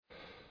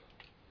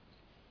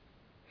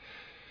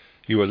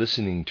You are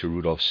listening to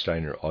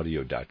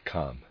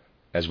RudolfSteinerAudio.com.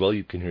 As well,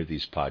 you can hear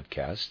these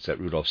podcasts at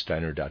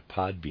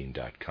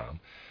rudolfsteiner.podbean.com.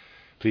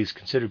 Please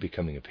consider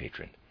becoming a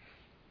patron.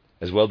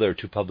 As well, there are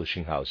two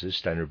publishing houses,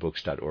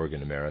 steinerbooks.org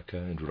in America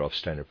and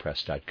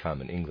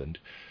rudolfsteinerpress.com in England,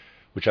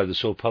 which are the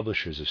sole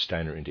publishers of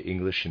Steiner into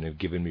English and have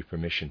given me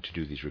permission to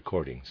do these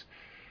recordings.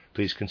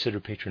 Please consider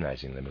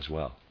patronizing them as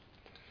well.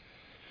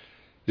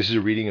 This is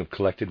a reading of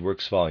Collected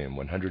Works Volume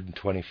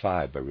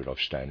 125 by Rudolf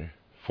Steiner,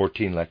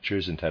 14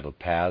 lectures entitled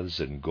Paths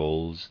and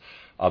Goals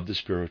of the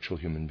Spiritual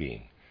Human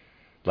Being,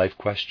 Life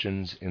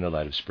Questions in the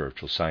Light of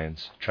Spiritual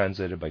Science,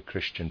 translated by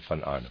Christian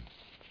von Arnim.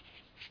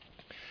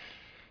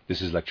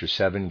 This is Lecture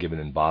 7, given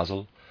in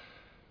Basel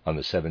on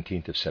the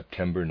 17th of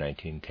September,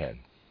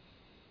 1910.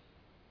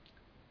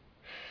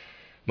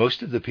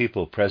 Most of the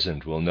people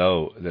present will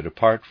know that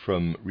apart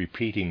from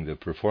repeating the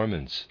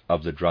performance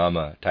of the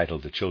drama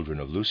titled The Children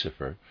of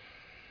Lucifer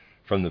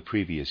from the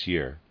previous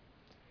year,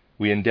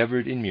 we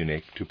endeavored in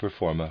Munich to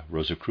perform a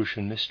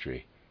Rosicrucian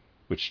mystery,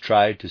 which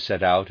tried to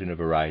set out in a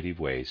variety of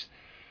ways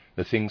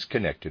the things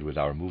connected with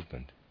our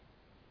movement.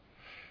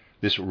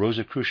 This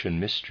Rosicrucian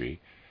mystery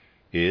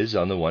is,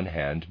 on the one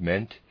hand,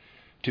 meant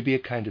to be a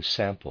kind of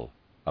sample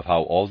of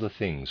how all the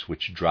things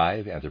which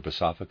drive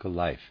anthroposophical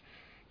life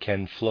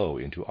can flow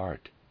into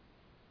art.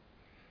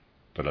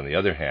 But on the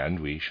other hand,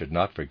 we should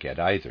not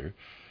forget either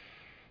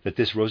that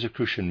this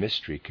Rosicrucian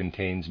mystery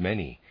contains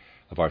many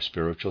of our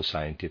spiritual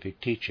scientific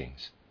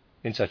teachings,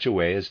 in such a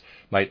way as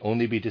might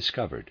only be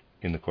discovered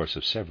in the course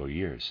of several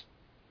years.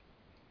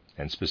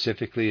 And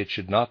specifically, it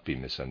should not be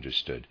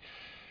misunderstood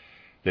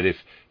that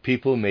if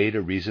people made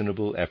a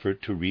reasonable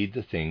effort to read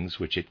the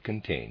things which it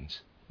contains,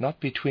 not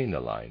between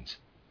the lines,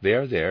 they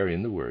are there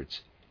in the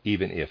words,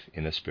 even if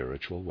in a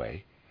spiritual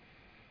way.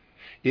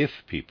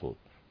 If people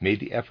made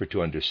the effort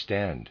to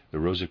understand the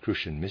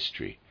Rosicrucian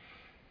mystery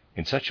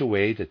in such a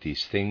way that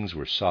these things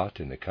were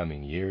sought in the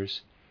coming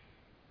years,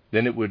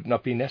 then it would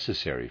not be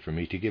necessary for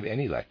me to give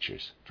any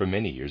lectures for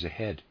many years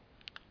ahead.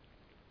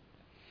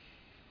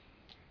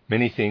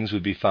 Many things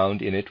would be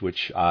found in it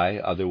which I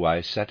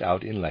otherwise set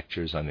out in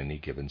lectures on any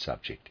given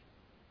subject.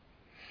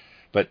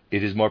 But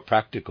it is more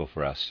practical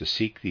for us to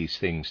seek these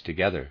things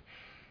together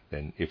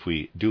than if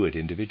we do it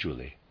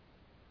individually.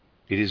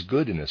 It is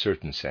good in a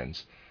certain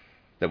sense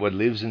that what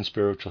lives in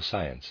spiritual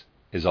science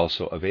is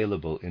also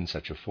available in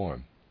such a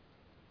form.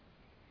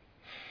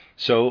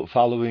 So,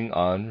 following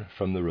on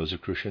from the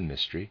Rosicrucian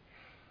mystery,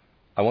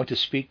 I want to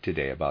speak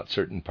today about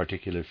certain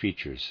particular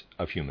features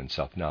of human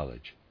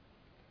self-knowledge.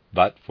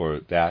 But for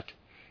that,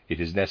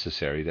 it is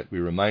necessary that we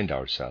remind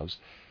ourselves,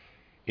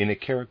 in a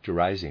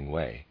characterizing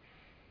way,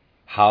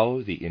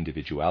 how the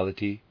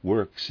individuality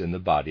works in the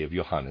body of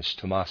Johannes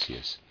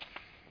Thomasius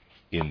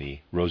in the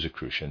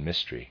Rosicrucian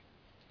mystery.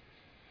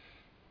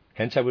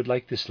 Hence I would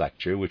like this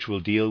lecture, which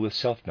will deal with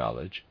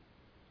self-knowledge,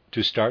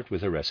 to start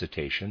with a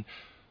recitation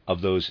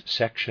of those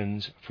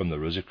sections from the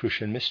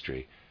Rosicrucian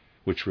mystery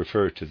which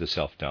refer to the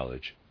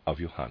self-knowledge of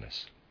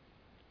Johannes.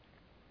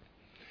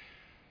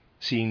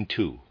 Scene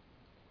 2.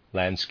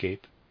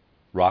 Landscape,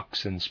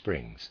 rocks and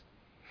springs.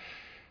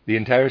 The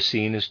entire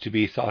scene is to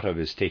be thought of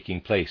as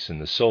taking place in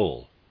the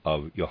soul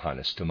of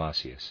Johannes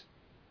Thomasius.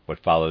 What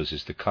follows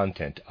is the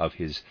content of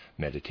his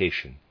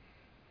meditation.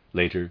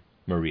 Later,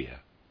 Maria.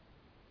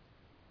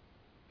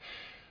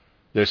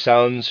 There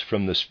sounds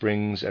from the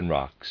springs and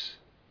rocks,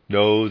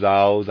 "Know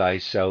thou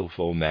thyself,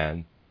 O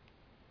man."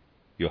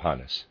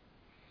 Johannes.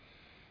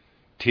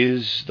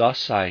 'Tis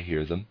thus I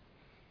hear them,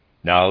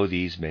 now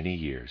these many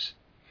years,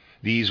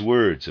 these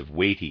words of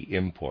weighty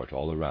import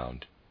all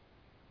around.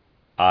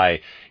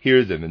 I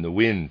hear them in the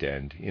wind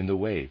and in the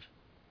wave.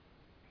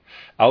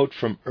 Out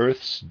from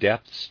earth's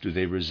depths do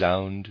they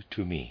resound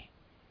to me.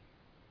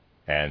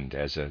 And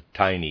as a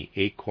tiny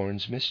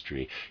acorn's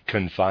mystery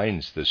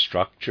confines the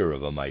structure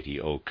of a mighty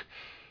oak,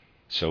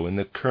 so in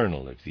the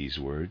kernel of these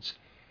words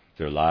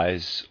there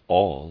lies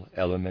all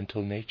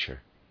elemental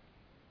nature.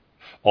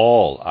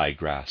 All I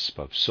grasp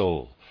of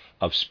soul,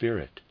 of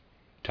spirit,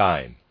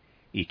 time,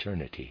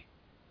 eternity.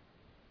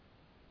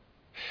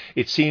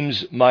 It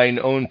seems mine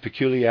own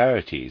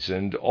peculiarities,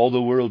 and all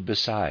the world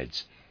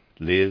besides,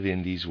 live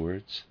in these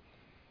words.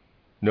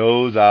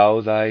 Know thou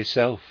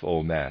thyself,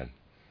 O man,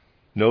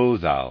 know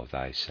thou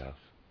thyself.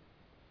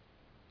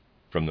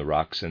 From the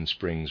rocks and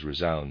springs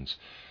resounds,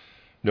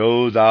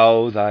 Know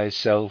thou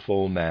thyself,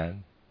 O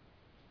man.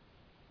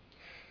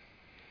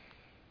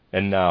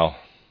 And now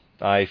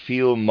I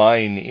feel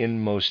mine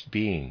inmost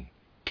being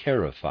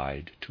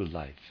terrified to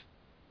life.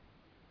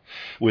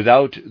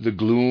 Without the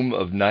gloom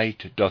of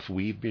night doth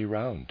weave me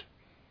round,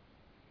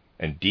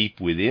 and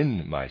deep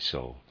within my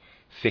soul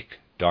thick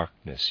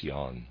darkness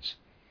yawns,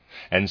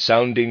 and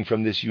sounding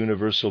from this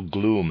universal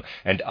gloom,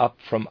 and up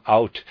from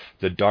out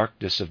the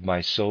darkness of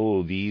my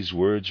soul, these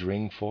words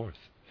ring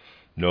forth,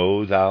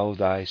 Know thou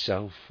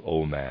thyself,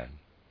 O man.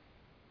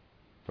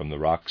 From the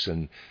rocks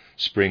and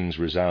springs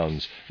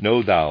resounds,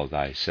 Know thou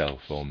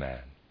thyself, O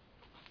man.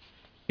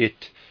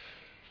 It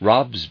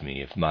robs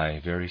me of my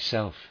very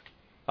self.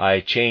 I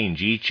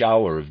change each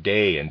hour of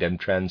day, and am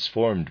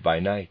transformed by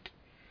night.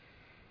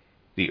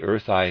 the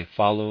earth I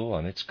follow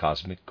on its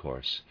cosmic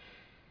course.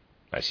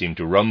 I seem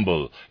to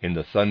rumble in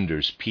the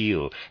thunder's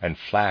peal, and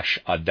flash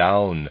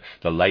adown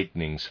the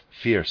lightning's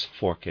fierce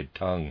forked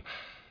tongue.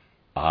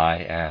 I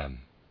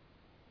am.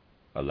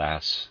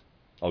 Alas,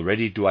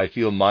 already do I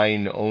feel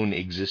mine own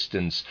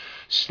existence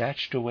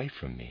snatched away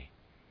from me.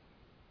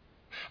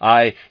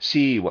 I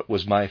see what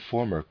was my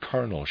former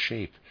carnal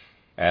shape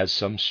as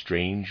some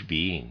strange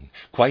being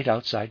quite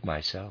outside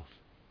myself,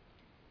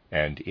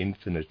 and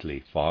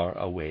infinitely far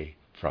away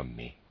from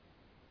me.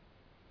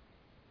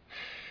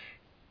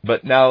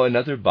 But now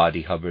another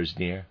body hovers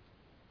near,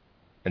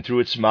 and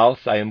through its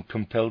mouth I am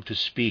compelled to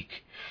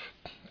speak.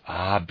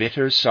 Ah,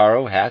 bitter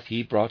sorrow hath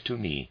he brought to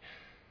me,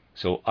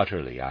 so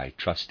utterly I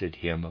trusted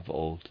him of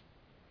old.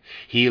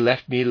 He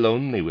left me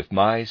lonely with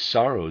my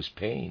sorrow's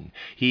pain.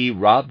 He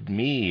robbed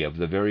me of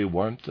the very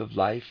warmth of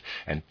life,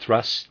 and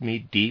thrust me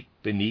deep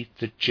beneath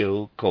the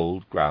chill,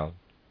 cold ground.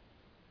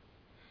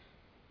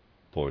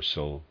 Poor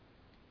soul,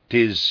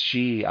 'tis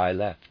she I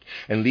left,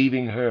 and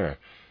leaving her,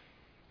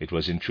 it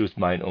was in truth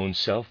mine own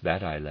self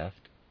that I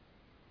left,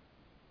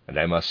 and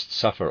I must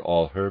suffer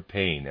all her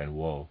pain and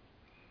woe.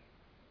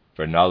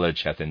 For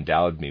knowledge hath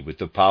endowed me with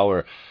the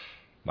power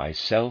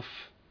myself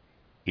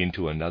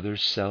into another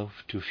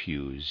self to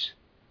fuse.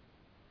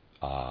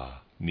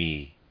 Ah,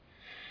 me,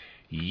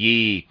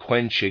 ye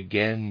quench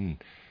again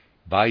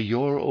by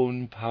your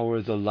own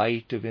power the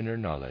light of inner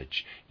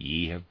knowledge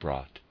ye have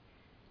brought.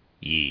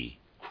 Ye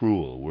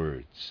cruel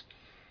words,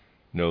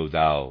 know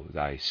thou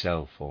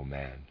thyself, O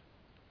man.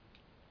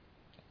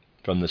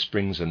 From the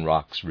springs and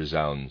rocks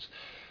resounds,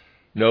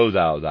 know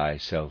thou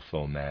thyself,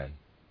 O man.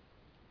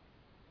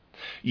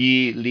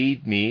 Ye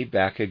lead me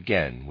back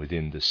again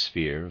within the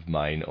sphere of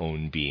mine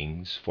own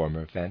being's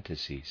former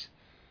fantasies.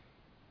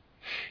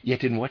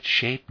 Yet in what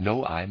shape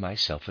know I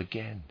myself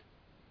again?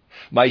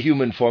 My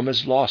human form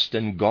is lost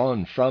and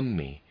gone from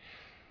me.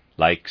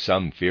 Like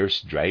some fierce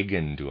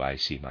dragon do I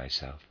see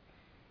myself,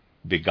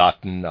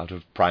 begotten out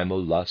of primal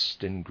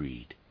lust and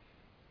greed.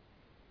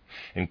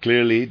 And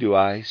clearly do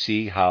I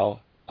see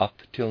how,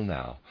 up till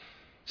now,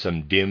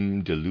 some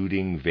dim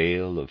deluding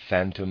veil of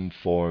phantom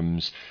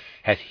forms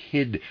hath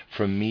hid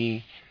from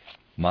me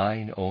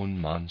mine own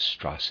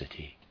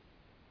monstrosity.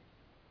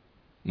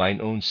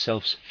 Mine own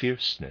self's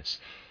fierceness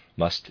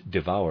must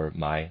devour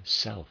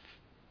myself,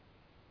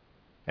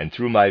 and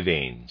through my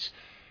veins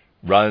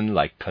run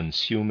like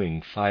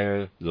consuming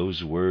fire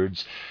those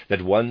words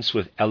that once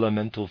with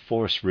elemental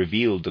force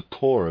revealed the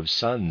core of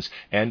suns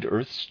and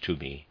earths to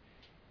me.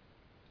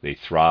 They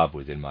throb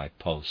within my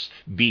pulse,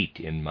 beat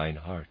in mine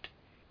heart,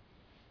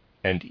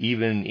 and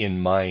even in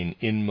mine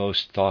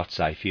inmost thoughts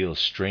I feel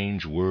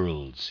strange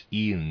worlds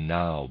e'en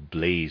now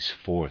blaze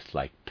forth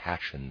like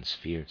passions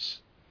fierce.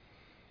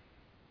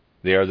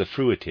 They are the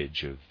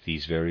fruitage of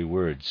these very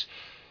words.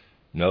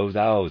 Know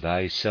thou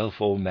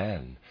thyself, O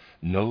man,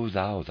 know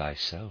thou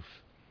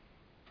thyself.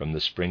 From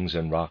the springs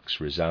and rocks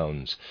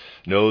resounds,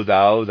 know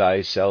thou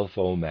thyself,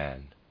 O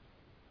man.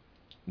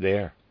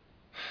 There,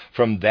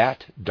 from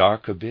that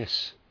dark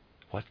abyss,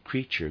 what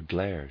creature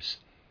glares?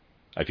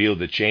 I feel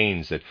the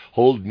chains that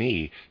hold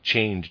me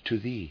chained to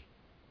thee.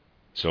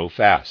 So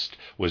fast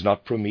was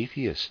not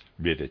Prometheus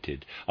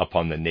riveted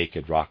upon the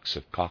naked rocks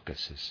of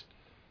Caucasus.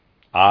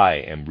 I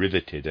am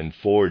riveted and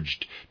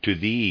forged to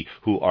thee,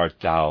 who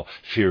art thou,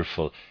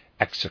 fearful,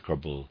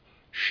 execrable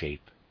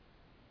shape.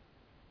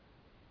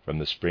 From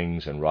the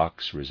springs and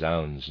rocks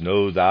resounds,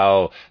 know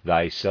thou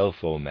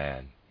thyself, O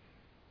man.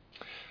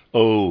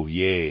 O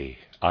yea,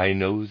 I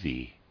know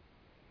thee,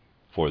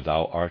 for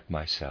thou art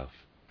myself.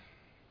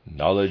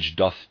 Knowledge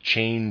doth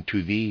chain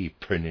to thee,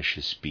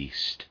 pernicious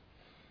beast.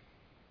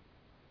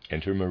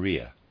 Enter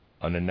Maria,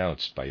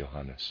 unannounced by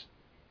Johannes.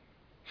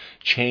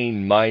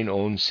 Chain mine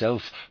own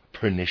self,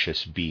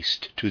 pernicious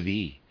beast, to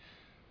thee.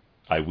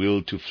 I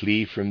willed to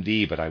flee from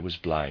thee, but I was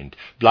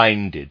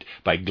blinded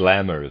by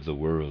glamour of the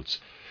worlds,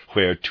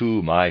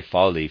 whereto my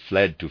folly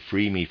fled to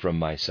free me from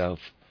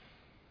myself.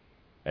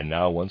 And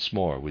now once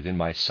more within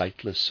my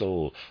sightless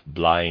soul,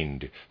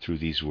 blind through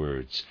these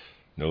words,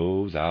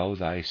 know thou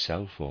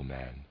thyself, O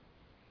man.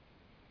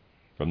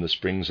 From the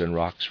springs and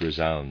rocks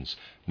resounds,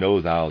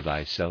 know thou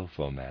thyself,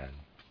 O man.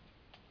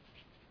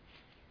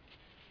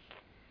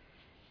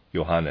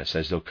 Johannes,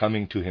 as though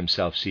coming to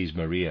himself, sees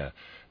Maria.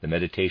 The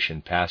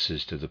meditation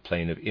passes to the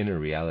plane of inner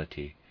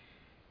reality.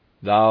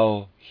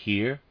 Thou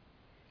here,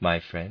 my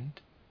friend?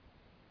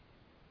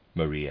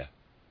 Maria.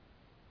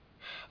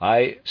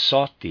 I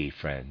sought thee,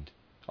 friend,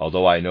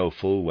 although I know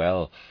full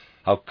well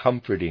how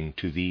comforting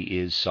to thee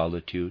is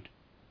solitude.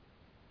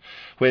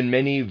 When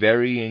many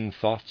varying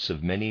thoughts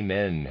of many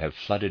men have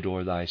flooded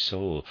o'er thy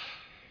soul,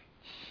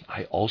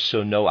 I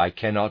also know I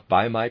cannot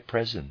by my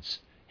presence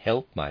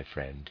help my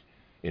friend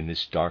in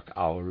this dark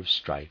hour of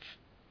strife.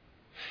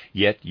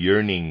 Yet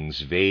yearnings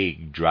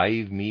vague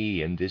drive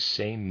me in this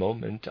same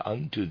moment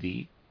unto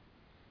thee.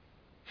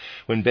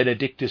 When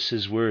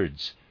Benedictus's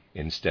words,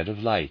 instead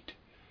of light,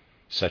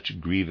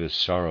 such grievous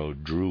sorrow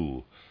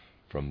drew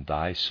from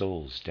thy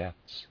soul's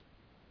depths.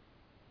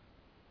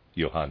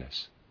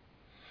 Johannes.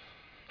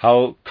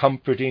 how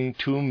comforting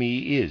to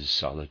me is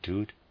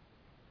solitude!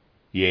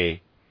 Yea,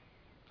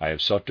 I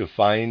have sought to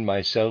find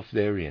myself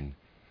therein.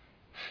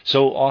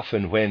 So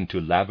often when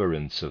to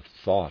labyrinths of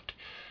thought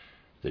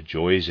the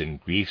joys and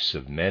griefs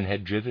of men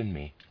had driven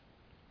me.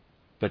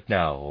 But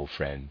now, O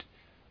friend,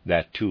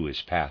 that too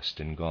is past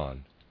and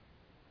gone.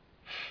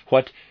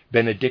 What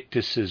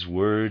Benedictus's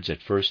words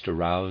at first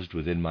aroused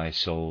within my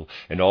soul,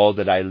 and all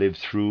that I lived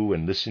through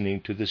in listening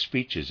to the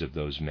speeches of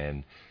those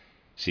men,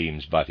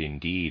 seems but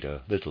indeed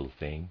a little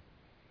thing,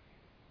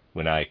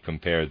 when I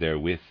compare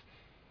therewith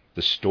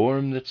the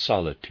storm that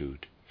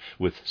solitude,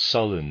 with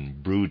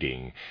sullen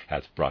brooding,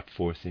 hath brought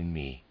forth in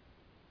me.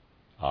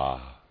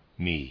 Ah,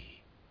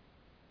 me!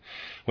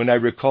 When I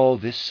recall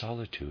this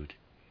solitude,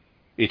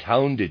 it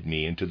hounded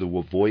me into the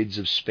voids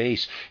of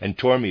space, and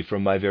tore me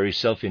from my very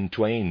self in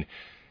twain,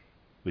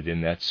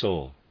 within that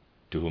soul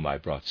to whom I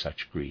brought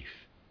such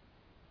grief.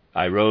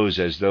 I rose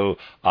as though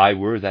I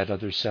were that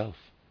other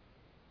self,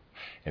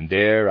 and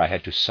there I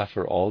had to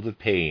suffer all the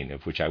pain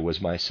of which I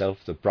was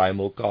myself the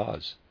primal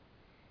cause.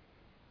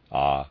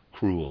 Ah,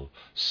 cruel,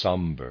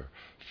 sombre,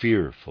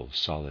 fearful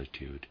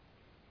solitude!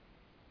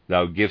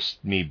 Thou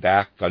giv'st me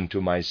back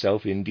unto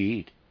myself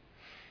indeed,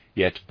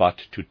 yet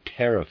but to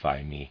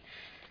terrify me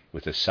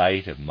with the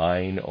sight of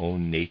mine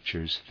own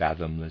nature's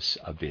fathomless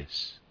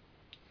abyss.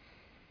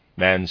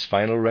 Man's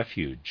final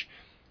refuge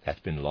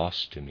hath been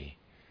lost to me.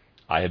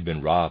 I have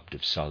been robbed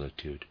of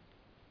solitude.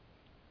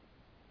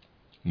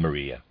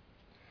 Maria.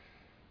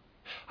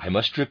 I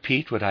must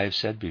repeat what I have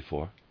said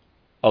before.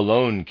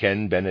 Alone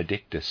can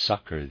Benedictus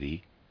succor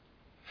thee.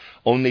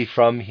 Only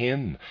from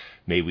him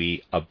may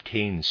we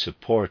obtain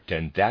support,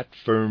 and that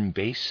firm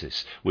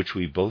basis which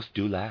we both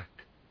do lack.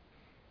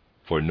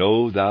 For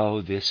know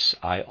thou this,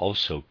 I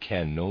also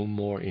can no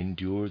more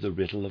endure the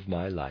riddle of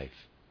my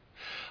life,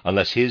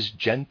 unless his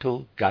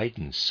gentle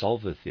guidance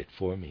solveth it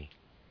for me.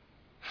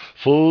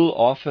 Full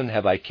often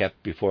have I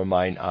kept before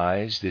mine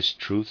eyes this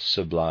truth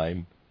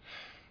sublime,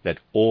 that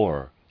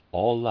o'er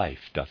all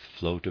life doth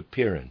float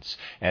appearance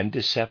and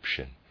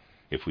deception,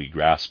 if we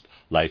grasp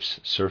life's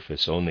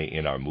surface only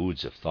in our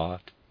moods of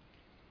thought.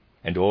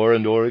 And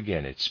o'er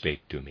again it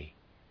spake to me,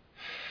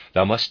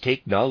 Thou must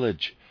take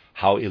knowledge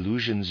how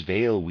illusion's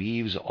veil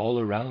weaves all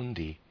around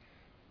thee,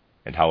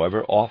 and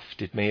however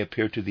oft it may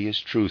appear to thee as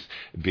truth,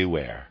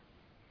 beware.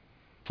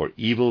 For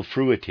evil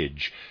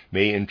fruitage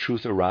may in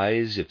truth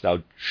arise if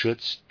thou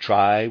shouldst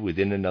try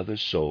within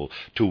another's soul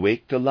to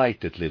wake the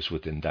light that lives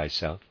within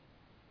thyself.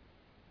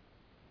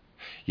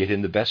 Yet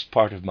in the best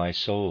part of my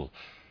soul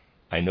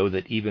I know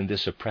that even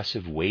this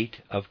oppressive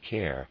weight of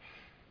care,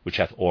 which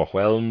hath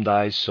o'erwhelmed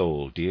thy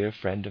soul, dear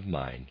friend of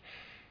mine,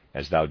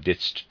 as thou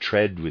didst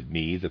tread with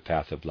me the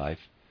path of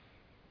life,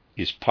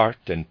 is part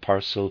and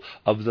parcel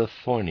of the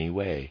thorny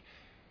way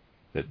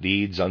that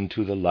leads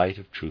unto the light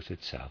of truth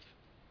itself.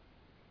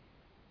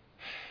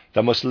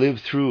 Thou must live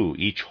through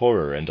each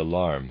horror and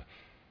alarm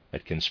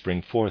that can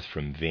spring forth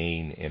from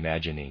vain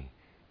imagining,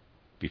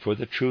 before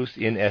the truth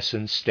in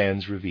essence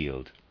stands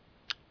revealed.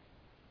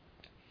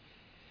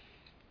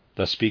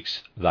 Thus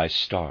speaks thy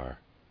star,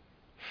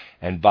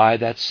 and by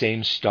that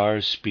same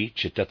star's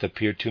speech it doth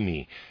appear to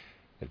me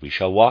that we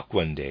shall walk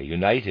one day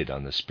united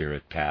on the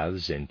spirit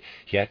paths, and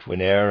yet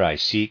whene'er I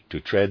seek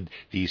to tread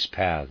these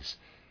paths,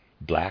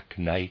 black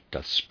night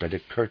doth spread a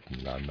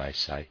curtain on my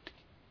sight,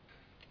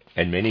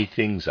 and many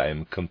things I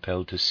am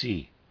compelled to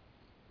see,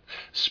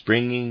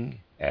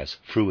 springing as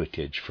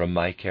fruitage from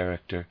my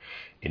character,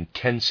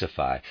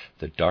 intensify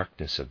the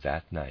darkness of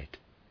that night.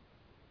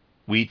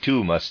 We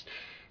too must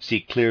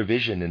seek clear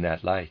vision in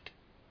that light,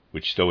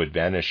 which though it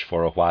vanish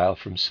for a while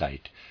from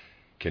sight,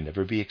 can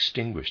never be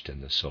extinguished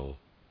in the soul.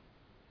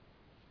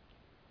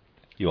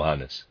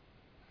 Johannes.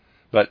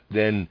 But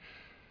then,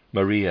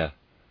 Maria,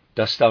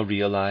 dost thou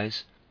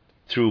realize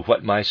through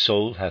what my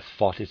soul hath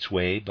fought its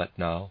way but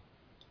now?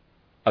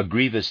 A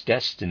grievous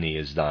destiny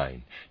is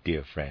thine,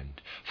 dear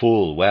friend,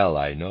 full well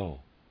I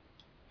know.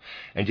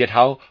 And yet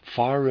how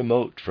far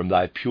remote from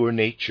thy pure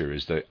nature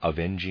is the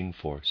avenging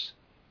force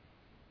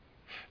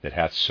that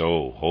hath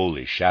so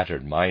wholly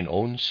shattered mine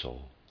own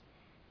soul.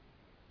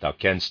 Thou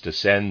canst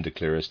ascend the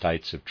clearest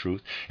heights of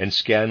truth, and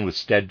scan with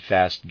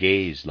steadfast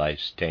gaze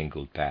life's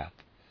tangled path.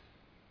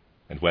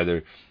 And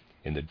whether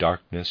in the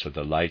darkness or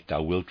the light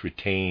thou wilt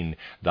retain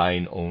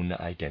thine own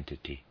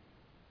identity.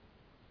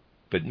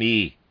 But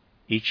me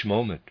each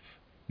moment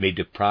may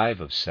deprive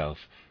of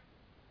self.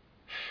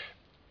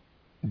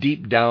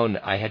 Deep down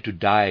I had to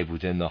dive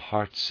within the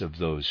hearts of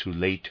those who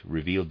late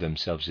revealed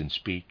themselves in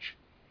speech.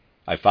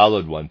 I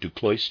followed one to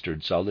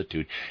cloistered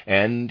solitude,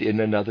 and in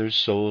another's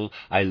soul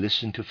I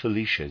listened to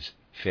Felicia's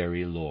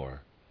fairy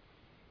lore.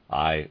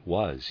 I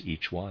was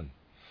each one.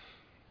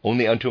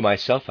 Only unto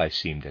myself I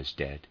seemed as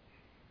dead.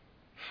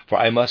 For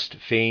I must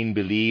fain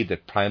believe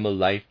that primal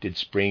life did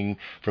spring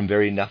from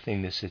very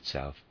nothingness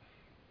itself,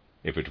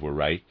 if it were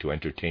right to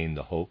entertain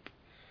the hope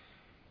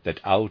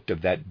that out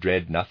of that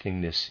dread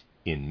nothingness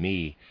in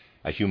me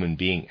a human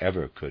being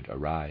ever could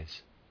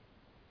arise.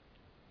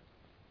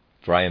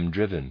 For I am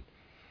driven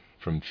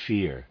from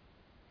fear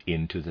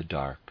into the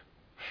dark,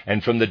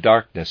 and from the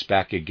darkness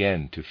back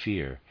again to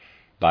fear,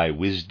 by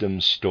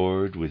wisdom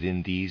stored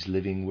within these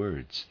living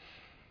words.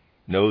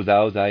 Know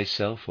thou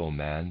thyself, O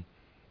man,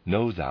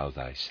 know thou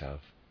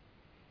thyself.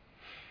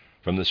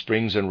 From the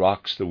springs and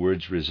rocks the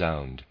words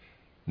resound,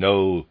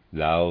 Know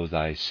thou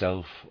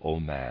thyself, O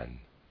man.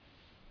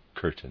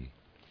 Curtain.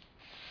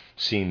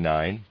 Scene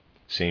 9,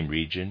 same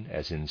region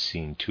as in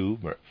Scene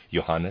 2,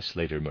 Johannes,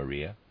 later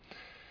Maria.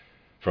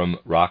 From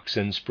rocks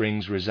and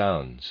springs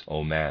resounds,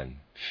 O man,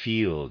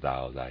 feel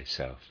thou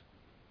thyself.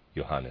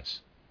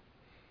 Johannes.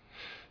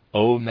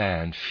 O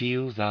man,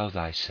 feel thou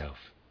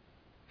thyself.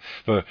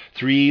 For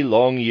 3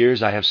 long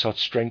years I have sought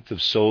strength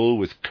of soul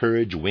with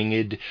courage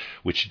winged,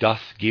 which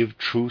doth give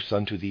truth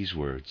unto these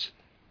words,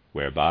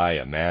 whereby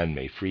a man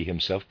may free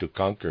himself to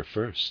conquer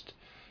first,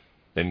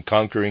 then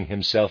conquering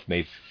himself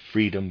may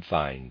freedom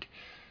find,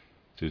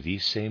 through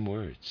these same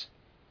words.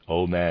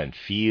 O man,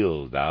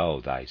 feel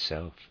thou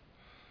thyself.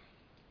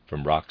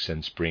 From rocks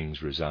and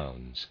springs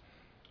resounds,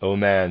 O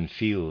man,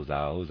 feel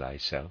thou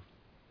thyself.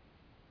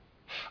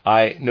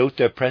 I note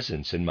their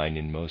presence in mine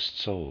inmost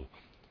soul.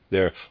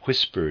 Their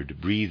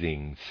whispered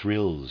breathing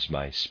thrills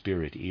my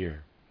spirit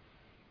ear.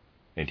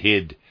 And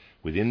hid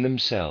within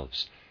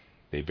themselves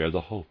they bear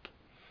the hope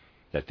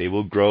that they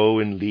will grow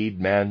and lead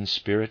man's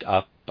spirit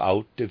up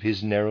out of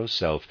his narrow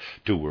self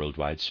to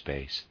worldwide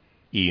space,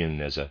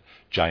 e'en as a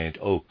giant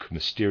oak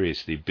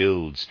mysteriously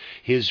builds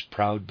his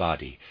proud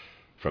body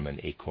from an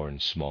acorn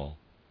small.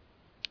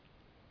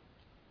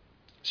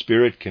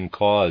 Spirit can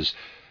cause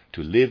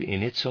to live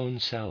in its own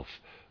self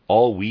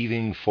all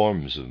weaving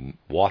forms of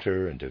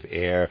water and of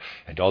air,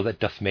 and all that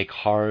doth make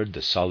hard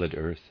the solid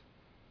earth.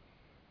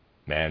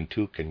 Man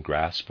too can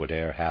grasp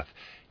whate'er hath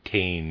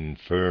ta'en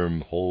firm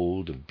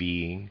hold of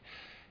being,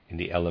 in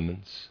the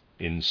elements,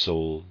 in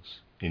souls,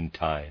 in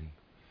time,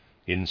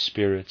 in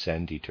spirits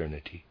and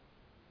eternity.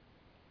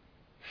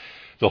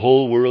 The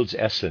whole world's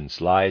essence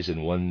lies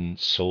in one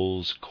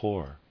soul's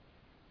core.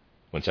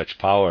 When such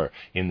power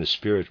in the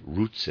spirit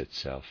roots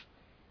itself,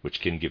 which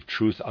can give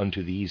truth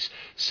unto these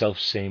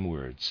self-same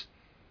words,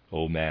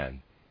 O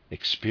man,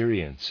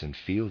 experience and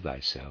feel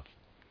thyself.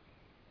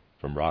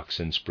 From rocks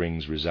and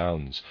springs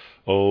resounds,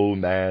 O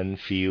man,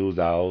 feel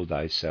thou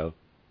thyself.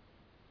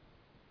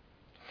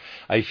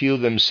 I feel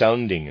them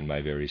sounding in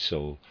my very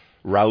soul,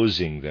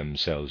 rousing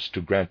themselves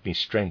to grant me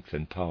strength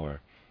and power.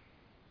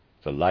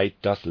 The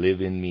light doth live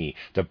in me,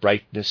 the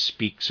brightness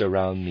speaks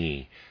around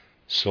me,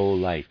 soul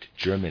light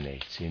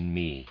germinates in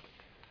me.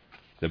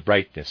 The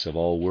brightness of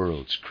all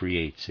worlds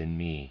creates in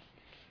me.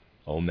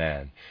 O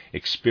man,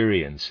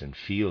 experience and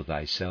feel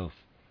thyself.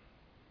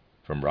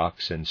 From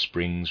rocks and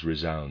springs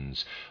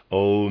resounds,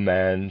 O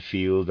man,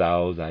 feel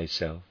thou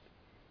thyself.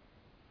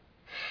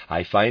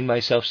 I find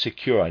myself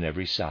secure on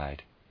every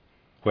side,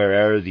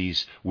 where'er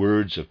these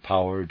words of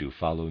power do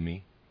follow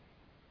me.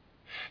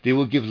 They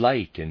will give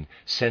light in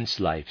sense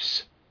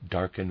life's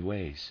darkened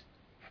ways.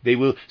 They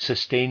will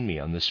sustain me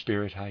on the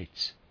spirit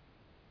heights.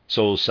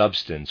 Soul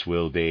substance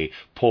will they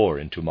pour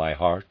into my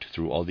heart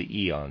through all the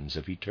eons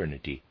of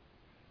eternity.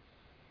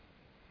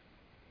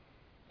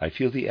 I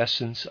feel the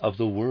essence of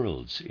the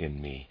worlds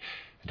in me,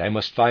 and I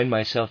must find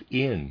myself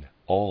in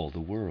all the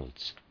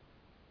worlds.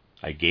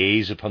 I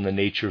gaze upon the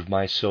nature of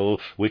my soul,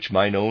 which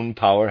mine own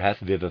power hath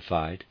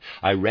vivified.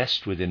 I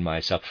rest within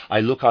myself. I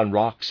look on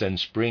rocks and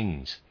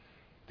springs.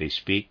 They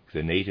speak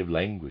the native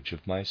language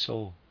of my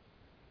soul.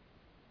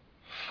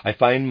 I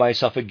find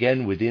myself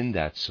again within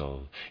that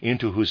soul,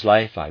 into whose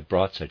life I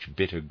brought such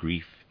bitter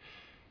grief,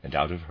 and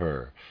out of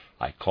her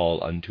I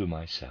call unto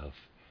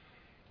myself.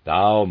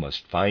 Thou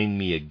must find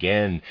me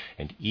again,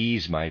 and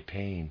ease my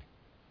pain.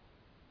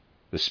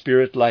 The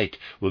spirit light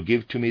will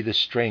give to me the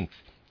strength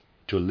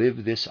to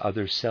live this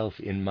other self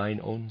in mine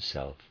own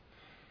self.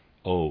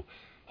 O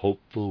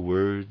hopeful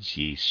words,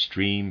 ye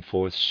stream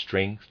forth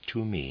strength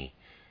to me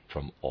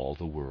from all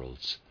the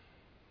worlds.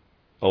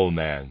 O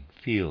man,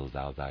 feel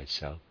thou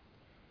thyself.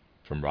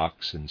 From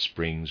rocks and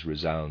springs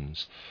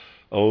resounds,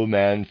 O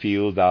man,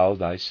 feel thou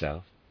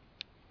thyself.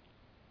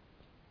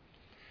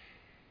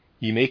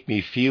 Ye make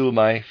me feel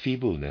my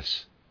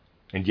feebleness,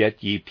 and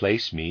yet ye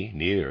place me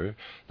near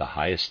the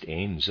highest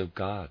aims of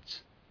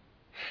gods.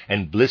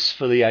 And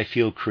blissfully I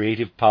feel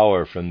creative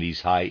power from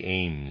these high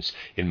aims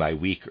in my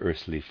weak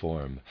earthly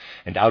form,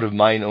 and out of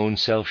mine own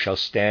self shall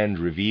stand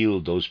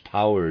revealed those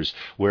powers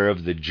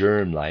whereof the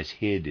germ lies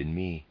hid in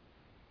me.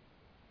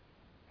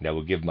 And I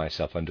will give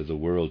myself unto the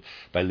world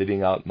by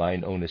living out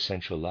mine own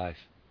essential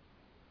life.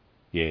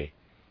 Yea,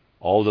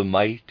 all the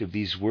might of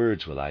these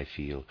words will I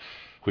feel,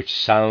 which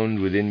sound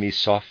within me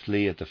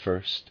softly at the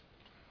first.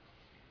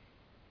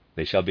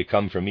 They shall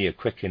become for me a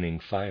quickening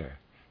fire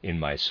in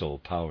my soul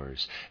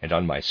powers and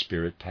on my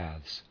spirit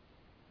paths.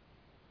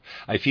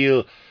 I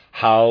feel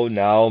how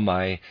now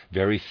my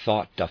very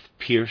thought doth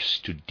pierce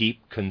to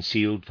deep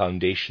concealed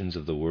foundations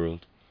of the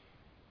world,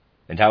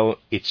 and how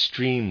it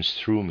streams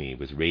through me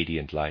with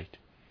radiant light.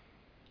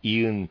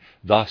 E'en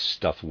thus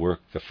doth work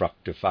the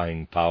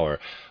fructifying power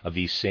of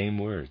these same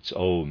words,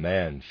 O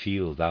man,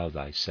 feel thou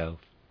thyself.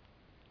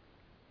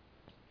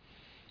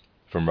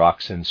 From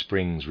rocks and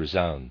springs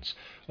resounds,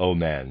 O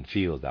man,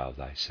 feel thou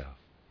thyself.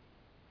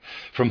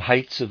 From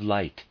heights of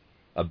light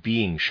a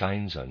being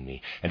shines on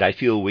me, and I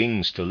feel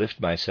wings to lift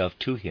myself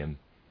to him.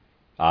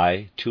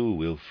 I, too,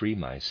 will free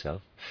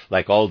myself,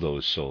 like all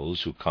those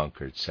souls who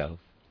conquered self.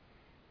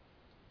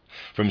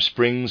 From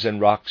springs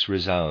and rocks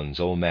resounds,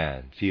 O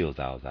man, feel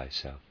thou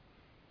thyself.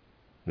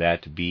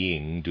 That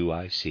being do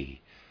I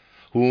see,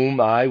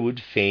 whom I would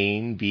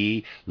fain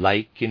be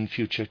like in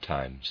future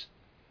times.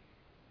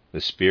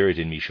 The spirit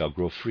in me shall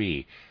grow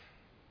free.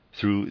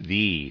 Through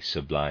thee,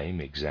 sublime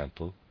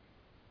example,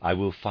 I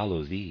will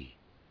follow thee.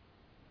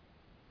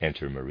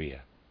 Enter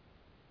Maria.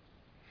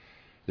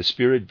 The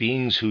spirit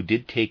beings who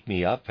did take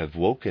me up have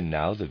woken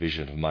now the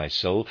vision of my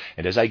soul,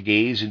 and as I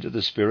gaze into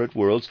the spirit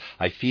worlds,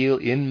 I feel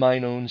in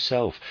mine own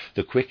self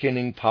the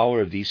quickening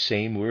power of these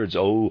same words,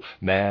 O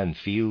man,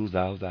 feel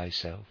thou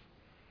thyself.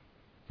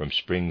 From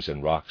springs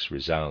and rocks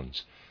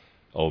resounds,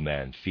 O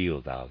man,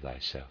 feel thou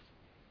thyself.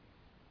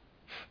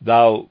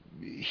 Thou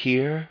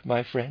here,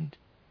 my friend?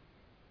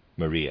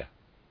 Maria.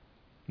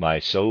 My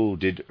soul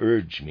did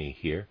urge me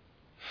here.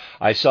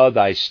 I saw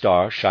thy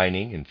star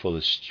shining in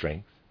fullest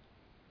strength.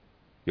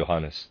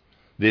 Johannes.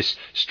 This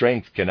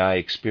strength can I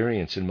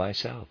experience in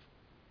myself.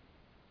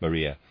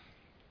 Maria.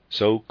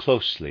 So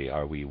closely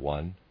are we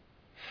one,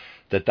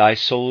 that thy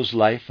soul's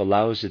life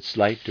allows its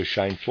light to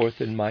shine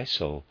forth in my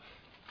soul.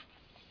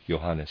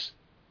 Johannes.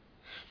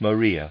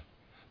 Maria,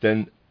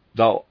 then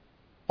thou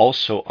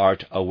also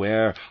art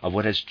aware of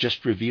what has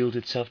just revealed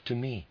itself to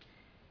me.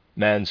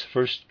 Man's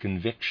first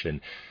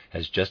conviction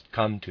has just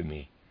come to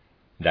me,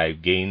 and I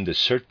have gained the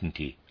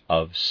certainty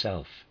of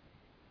self.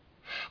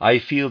 I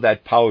feel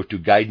that power to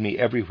guide me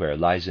everywhere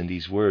lies in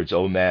these words,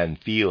 O man,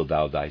 feel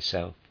thou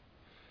thyself.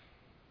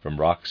 From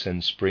rocks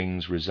and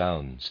springs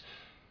resounds,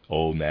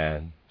 O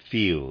man,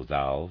 feel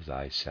thou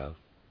thyself.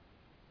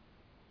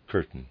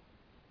 Curtain.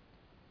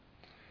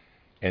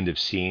 End of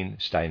scene,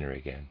 Steiner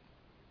again.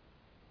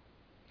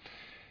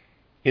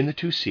 In the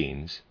two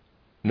scenes,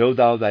 Know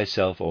thou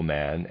thyself, O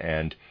man,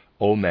 and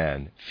O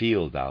man,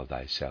 feel thou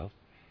thyself,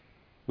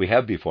 we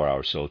have before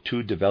our soul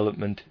two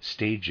development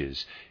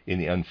stages in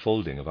the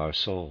unfolding of our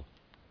soul.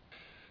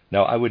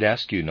 Now, I would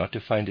ask you not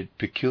to find it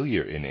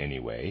peculiar in any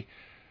way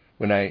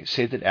when I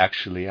say that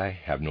actually I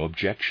have no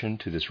objection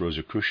to this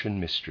Rosicrucian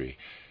mystery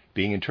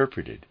being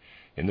interpreted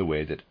in the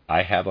way that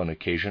I have on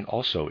occasion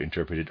also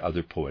interpreted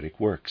other poetic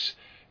works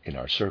in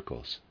our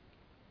circles.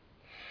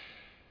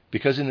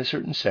 Because in a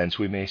certain sense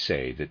we may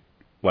say that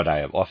what I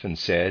have often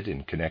said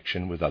in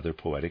connection with other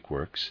poetic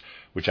works,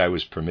 which I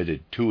was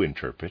permitted to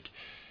interpret,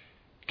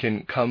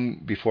 can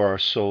come before our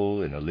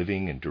soul in a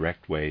living and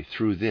direct way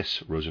through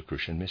this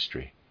Rosicrucian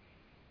mystery.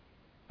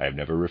 I have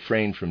never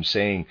refrained from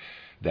saying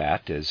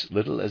that, as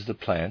little as the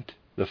plant,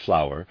 the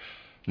flower,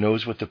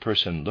 knows what the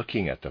person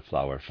looking at the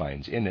flower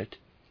finds in it,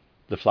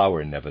 the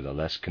flower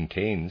nevertheless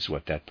contains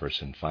what that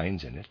person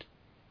finds in it.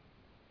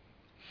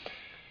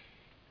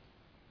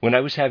 When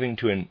I was having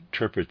to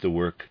interpret the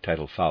work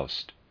titled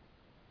Faust,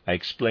 I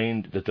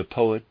explained that the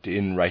poet,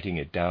 in writing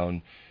it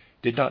down,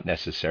 did not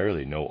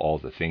necessarily know all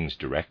the things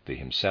directly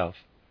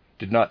himself,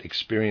 did not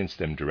experience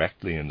them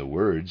directly in the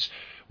words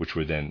which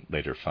were then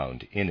later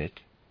found in it.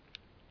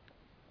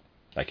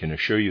 I can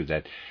assure you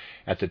that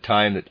at the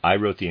time that I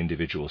wrote the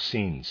individual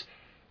scenes,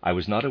 I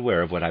was not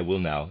aware of what I will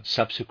now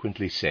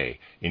subsequently say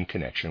in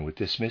connection with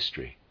this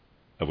mystery,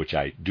 of which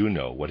I do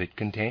know what it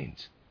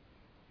contains.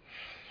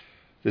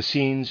 The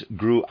scenes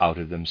grew out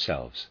of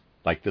themselves,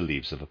 like the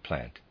leaves of a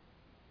plant.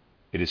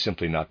 It is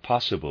simply not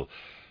possible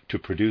to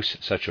produce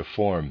such a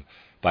form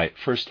by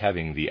first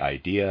having the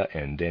idea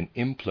and then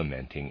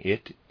implementing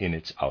it in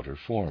its outer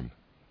form.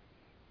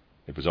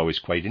 It was always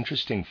quite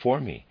interesting for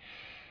me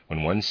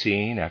when one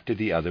scene after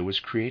the other was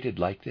created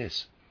like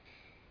this,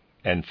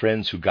 and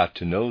friends who got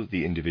to know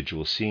the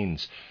individual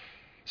scenes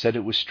said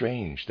it was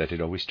strange that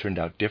it always turned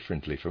out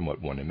differently from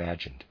what one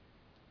imagined.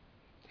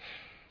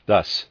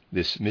 Thus,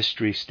 this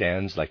mystery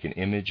stands like an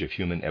image of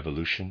human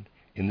evolution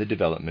in the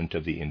development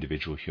of the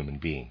individual human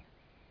being.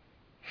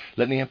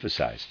 Let me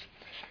emphasize,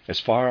 as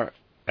far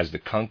as the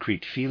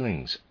concrete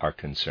feelings are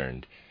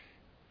concerned,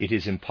 it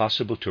is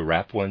impossible to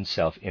wrap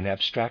oneself in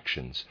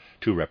abstractions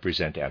to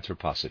represent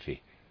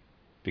anthroposophy,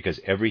 because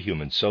every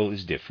human soul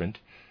is different,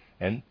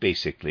 and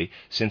basically,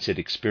 since it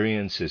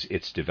experiences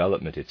its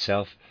development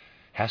itself,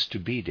 has to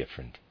be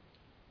different.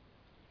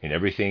 In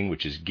everything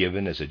which is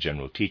given as a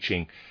general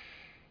teaching,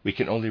 we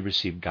can only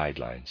receive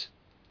guidelines.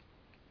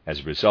 As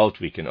a result,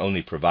 we can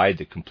only provide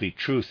the complete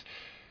truth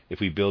if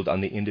we build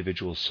on the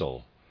individual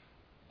soul,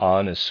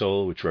 on a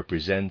soul which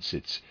represents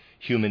its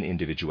human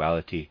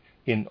individuality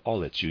in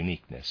all its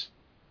uniqueness.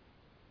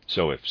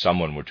 So if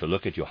someone were to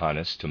look at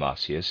Johannes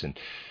Thomasius and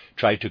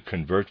try to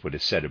convert what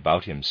is said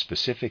about him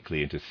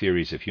specifically into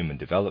theories of human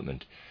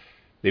development,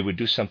 they would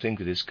do something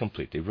that is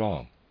completely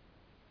wrong.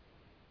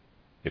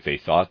 If they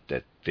thought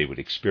that they would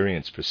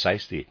experience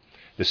precisely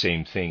the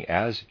same thing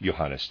as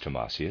Johannes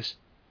Thomasius,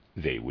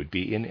 they would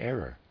be in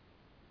error.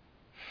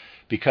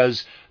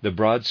 because the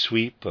broad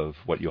sweep of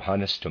what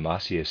Johannes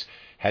Thomasius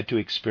had to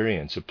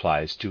experience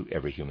applies to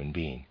every human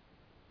being.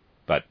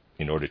 But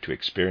in order to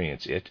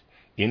experience it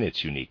in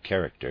its unique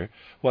character,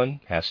 one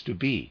has to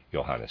be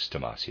Johannes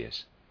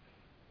Thomasius.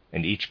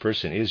 And each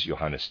person is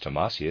Johannes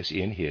Thomasius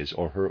in his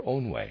or her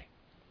own way.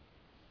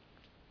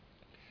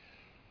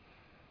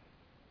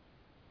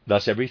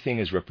 Thus everything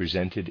is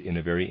represented in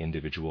a very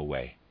individual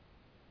way.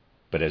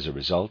 But as a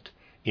result,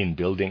 in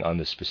building on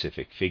the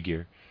specific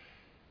figure,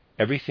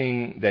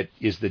 everything that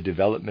is the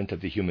development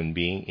of the human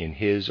being in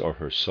his or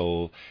her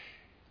soul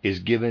is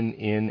given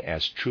in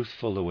as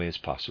truthful a way as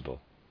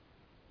possible.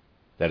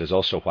 That is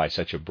also why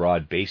such a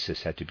broad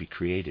basis had to be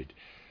created,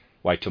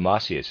 why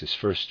Thomasius is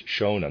first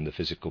shown on the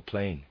physical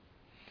plane,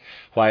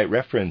 why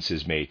reference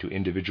is made to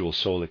individual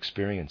soul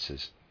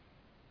experiences,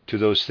 to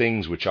those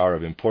things which are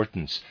of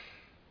importance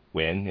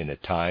when, in a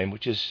time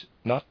which is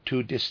not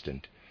too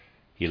distant,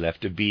 he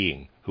left a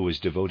being who was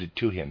devoted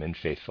to him in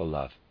faithful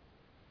love.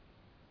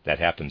 That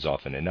happens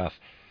often enough,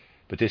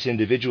 but this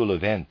individual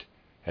event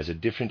has a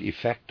different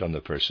effect on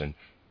the person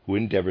who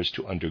endeavors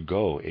to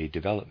undergo a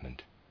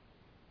development.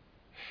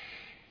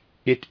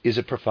 It is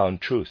a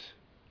profound truth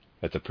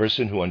that the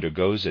person who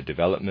undergoes a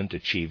development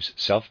achieves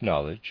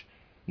self-knowledge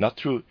not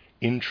through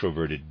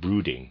introverted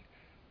brooding,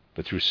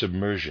 but through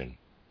submersion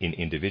in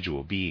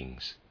individual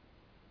beings.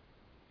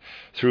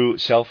 Through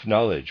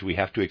self-knowledge, we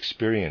have to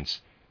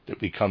experience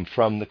that we come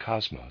from the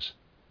cosmos.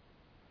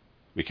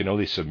 We can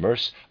only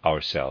submerge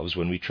ourselves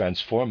when we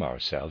transform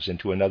ourselves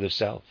into another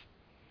self.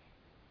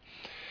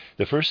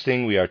 The first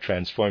thing we are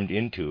transformed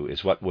into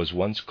is what was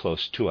once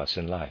close to us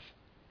in life.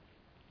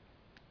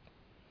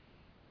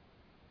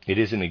 It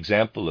is an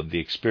example of the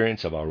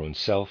experience of our own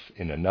self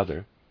in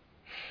another,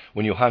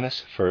 when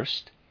Johannes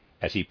first,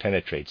 as he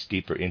penetrates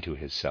deeper into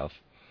his self,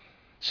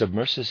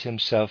 submerges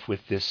himself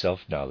with this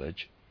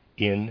self-knowledge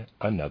in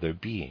another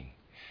being,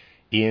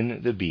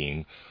 in the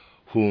being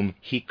whom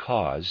he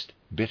caused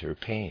bitter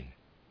pain.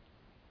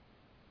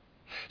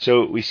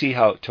 So we see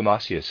how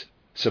Thomasius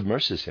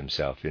submerges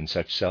himself in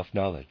such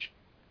self-knowledge.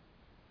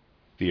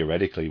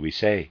 Theoretically, we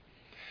say,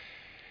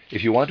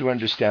 if you want to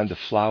understand the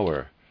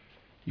flower,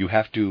 you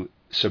have to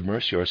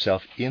submerge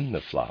yourself in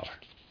the flower.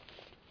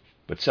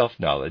 But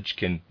self-knowledge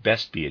can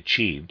best be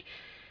achieved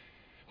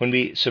when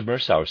we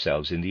submerge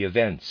ourselves in the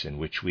events in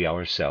which we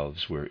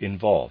ourselves were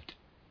involved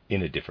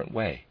in a different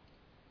way.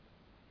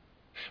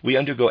 We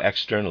undergo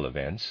external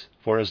events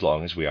for as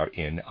long as we are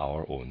in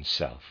our own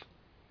self.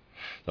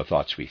 The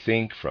thoughts we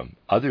think from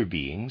other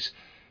beings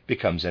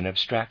becomes an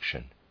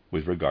abstraction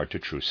with regard to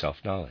true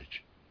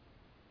self-knowledge.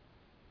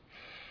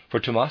 For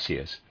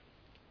Thomasius,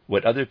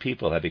 what other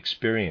people have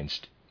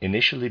experienced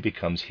initially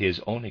becomes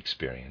his own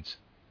experience.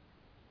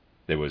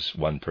 There was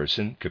one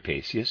person,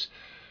 Capesius,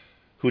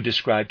 who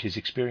described his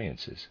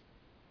experiences.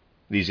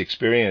 These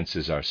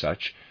experiences are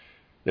such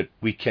that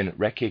we can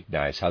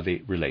recognize how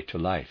they relate to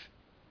life.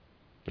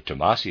 But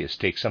Thomasius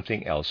takes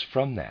something else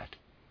from that.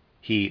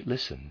 He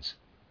listens.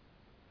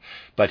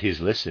 But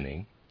his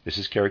listening, this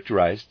is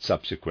characterized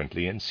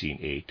subsequently in Scene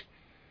 8,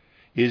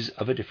 is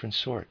of a different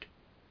sort.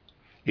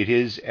 It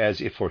is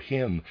as if for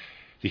him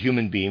the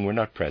human being were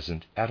not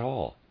present at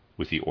all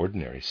with the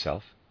ordinary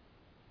self.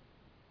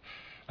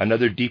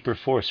 Another deeper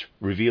force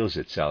reveals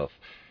itself,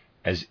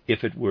 as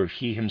if it were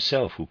he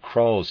himself who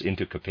crawls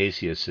into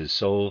Capesius'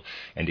 soul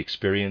and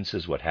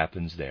experiences what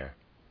happens there.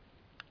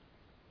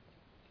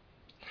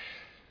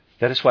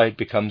 That is why it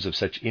becomes of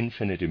such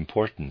infinite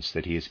importance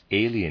that he is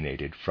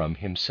alienated from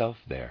himself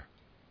there,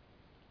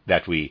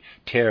 that we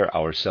tear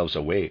ourselves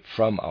away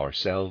from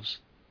ourselves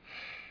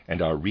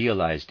and are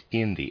realized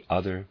in the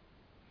other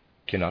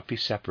cannot be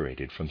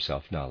separated from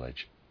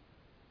self-knowledge.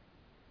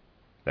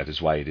 That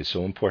is why it is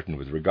so important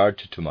with regard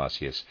to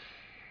Thomasius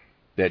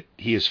that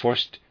he is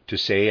forced to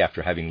say,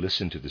 after having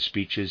listened to the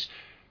speeches,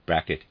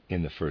 bracket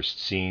in the first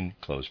scene,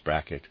 close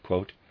bracket,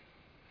 quote,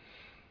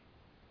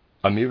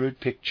 "A mirrored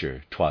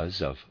picture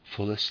 'twas of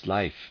fullest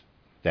life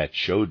that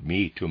showed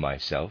me to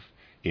myself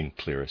in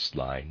clearest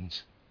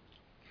lines.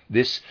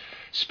 This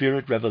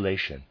spirit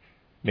revelation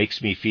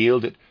makes me feel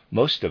that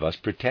most of us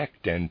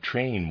protect and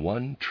train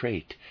one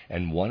trait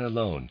and one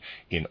alone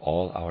in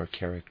all our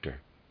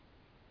character,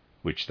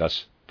 which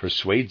thus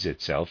persuades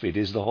itself it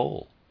is the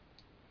whole.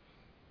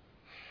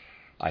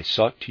 I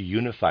sought to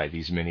unify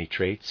these many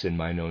traits in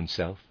mine own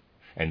self,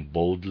 and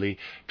boldly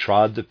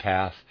trod the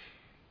path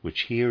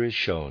which here is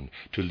shown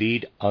to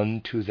lead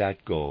unto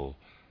that goal,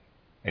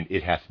 and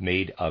it hath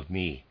made of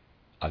me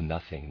a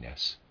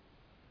nothingness."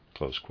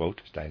 Close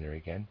quote, Steiner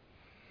again.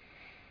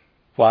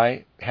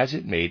 Why has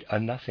it made a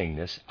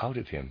nothingness out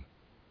of him?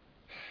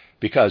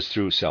 Because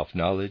through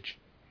self-knowledge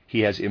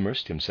he has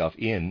immersed himself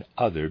in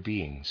other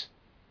beings.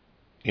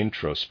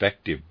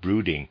 Introspective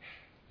brooding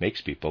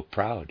makes people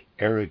proud,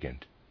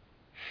 arrogant.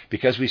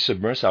 Because we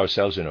submerge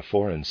ourselves in a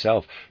foreign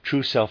self,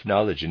 true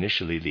self-knowledge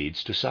initially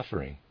leads to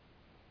suffering.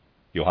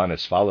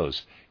 Johannes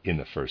follows, in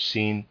the first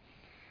scene,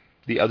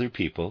 the other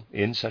people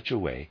in such a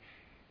way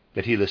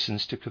that he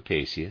listens to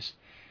Capesius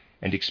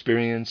and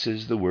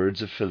experiences the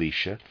words of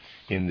Felicia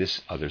in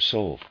this other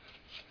soul.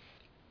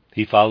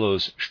 He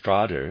follows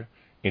Schrader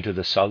into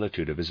the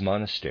solitude of his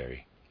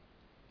monastery.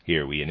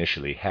 Here we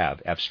initially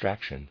have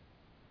abstraction.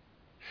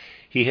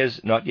 He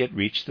has not yet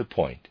reached the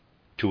point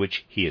to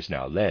which he is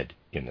now led,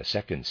 in the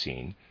second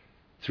scene,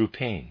 through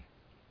pain.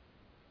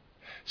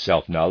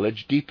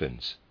 Self-knowledge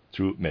deepens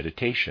through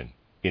meditation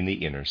in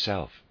the inner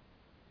self.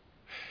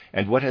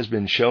 And what has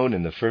been shown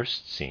in the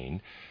first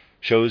scene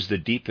shows the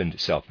deepened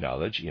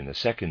self-knowledge in the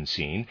second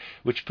scene,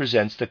 which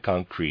presents the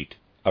concrete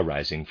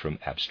arising from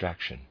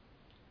abstraction.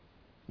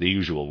 The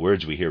usual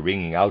words we hear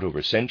ringing out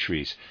over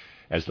centuries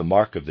as the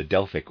mark of the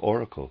Delphic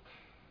oracle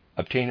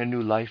obtain a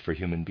new life for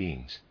human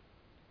beings,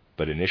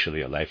 but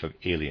initially a life of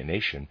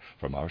alienation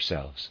from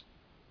ourselves.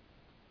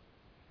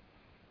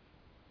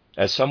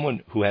 As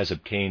someone who has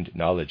obtained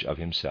knowledge of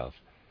himself,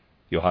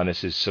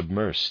 Johannes is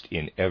submersed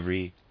in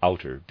every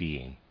outer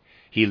being.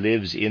 He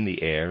lives in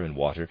the air and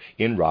water,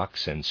 in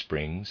rocks and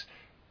springs,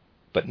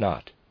 but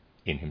not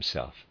in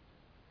himself.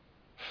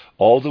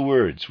 All the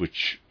words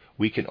which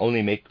we can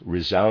only make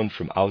resound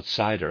from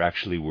outside are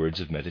actually words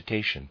of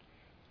meditation.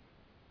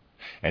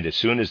 And as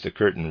soon as the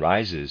curtain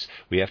rises,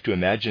 we have to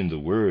imagine the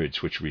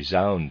words which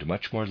resound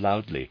much more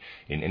loudly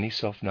in any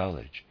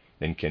self-knowledge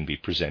than can be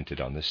presented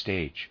on the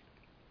stage.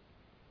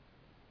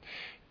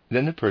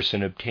 Then the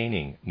person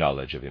obtaining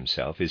knowledge of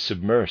himself is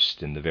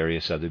submersed in the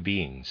various other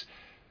beings.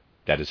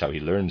 That is how he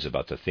learns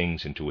about the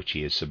things into which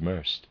he is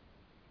submersed.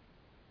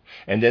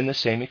 And then the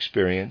same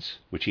experience,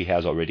 which he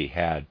has already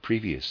had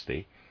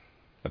previously,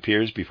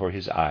 appears before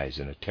his eyes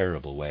in a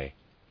terrible way.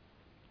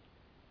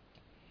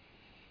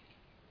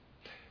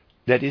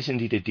 That is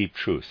indeed a deep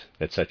truth,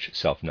 that such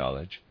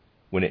self-knowledge,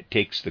 when it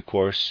takes the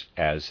course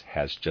as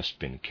has just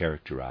been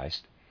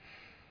characterized,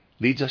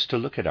 leads us to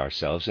look at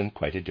ourselves in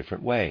quite a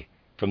different way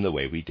from the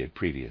way we did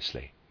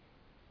previously.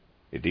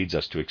 It leads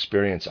us to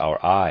experience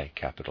our I,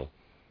 capital,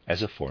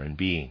 as a foreign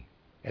being,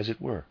 as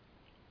it were.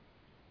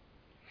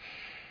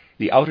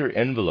 The outer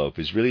envelope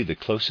is really the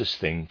closest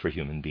thing for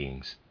human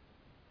beings.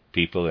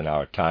 People in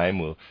our time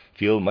will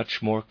feel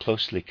much more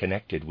closely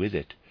connected with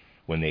it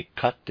when they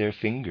cut their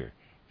finger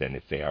than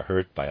if they are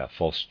hurt by a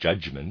false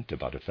judgment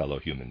about a fellow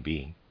human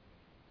being.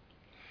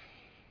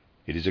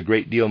 It is a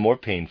great deal more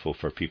painful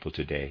for people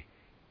today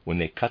when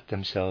they cut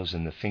themselves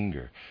in the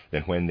finger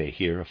than when they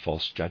hear a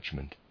false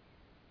judgment.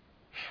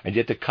 And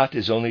yet the cut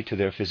is only to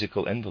their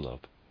physical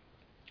envelope.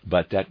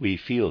 But that we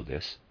feel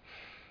this,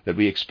 that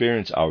we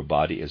experience our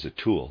body as a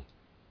tool,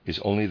 is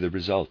only the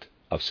result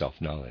of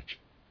self-knowledge.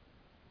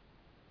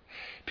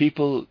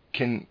 People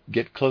can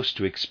get close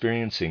to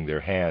experiencing their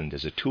hand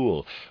as a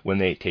tool when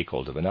they take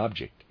hold of an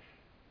object,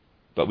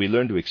 but we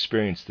learn to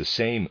experience the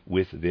same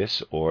with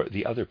this or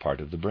the other part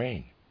of the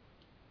brain.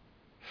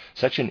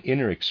 Such an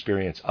inner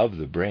experience of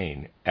the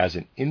brain as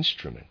an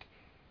instrument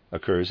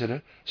occurs at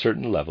a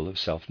certain level of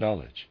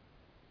self-knowledge.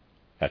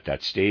 At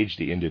that stage,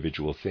 the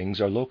individual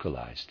things are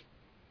localized.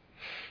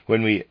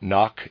 When we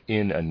knock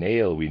in a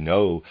nail, we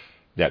know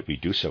that we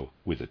do so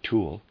with a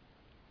tool,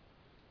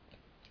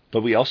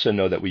 but we also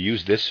know that we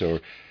use this or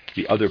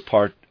the other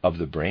part of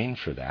the brain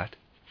for that.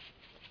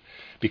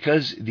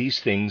 Because these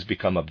things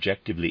become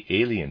objectively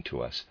alien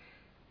to us,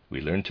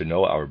 we learn to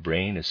know our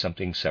brain as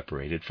something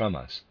separated from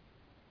us.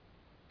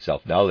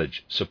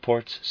 Self-knowledge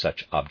supports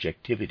such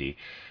objectivity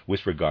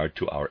with regard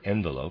to our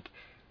envelope,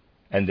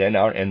 and then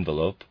our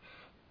envelope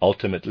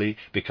ultimately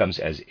becomes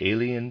as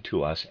alien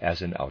to us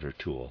as an outer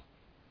tool.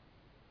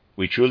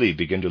 We truly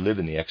begin to live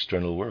in the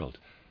external world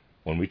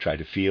when we try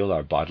to feel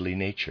our bodily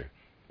nature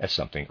as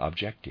something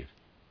objective.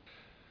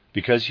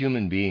 Because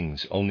human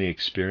beings only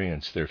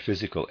experience their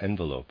physical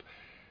envelope,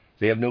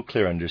 they have no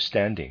clear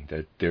understanding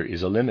that there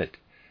is a limit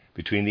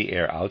between the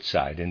air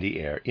outside and the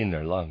air in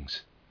their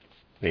lungs.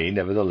 They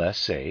nevertheless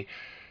say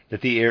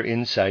that the air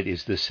inside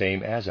is the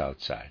same as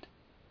outside.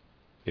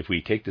 If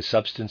we take the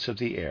substance of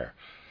the air,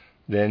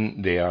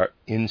 then they are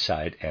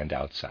inside and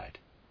outside.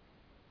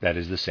 That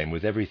is the same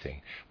with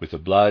everything, with the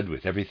blood,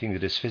 with everything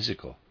that is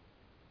physical.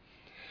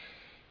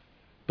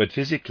 But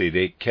physically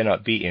they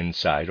cannot be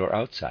inside or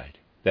outside.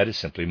 That is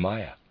simply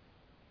Maya.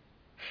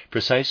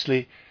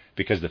 Precisely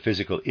because the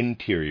physical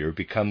interior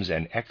becomes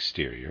an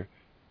exterior,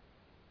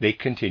 they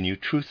continue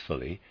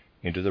truthfully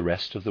into the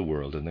rest of the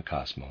world and the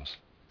cosmos.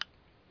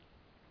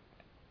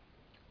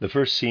 The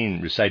first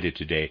scene recited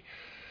today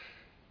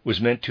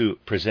was meant to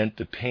present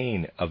the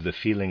pain of the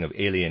feeling of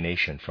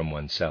alienation from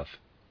oneself,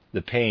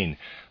 the pain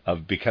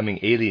of becoming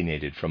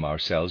alienated from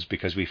ourselves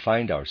because we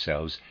find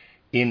ourselves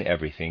in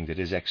everything that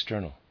is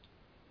external.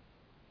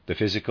 The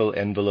physical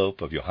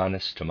envelope of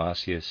Johannes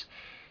Thomasius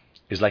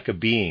is like a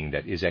being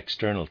that is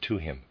external to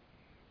him.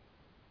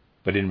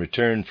 But in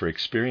return for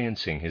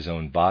experiencing his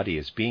own body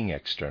as being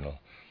external,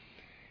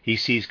 he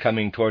sees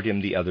coming toward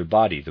him the other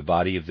body, the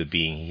body of the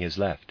being he has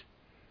left.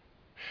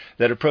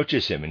 That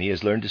approaches him, and he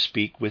has learned to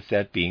speak with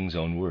that being's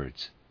own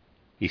words.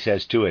 He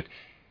says to it,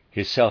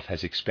 his self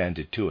has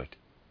expanded to it.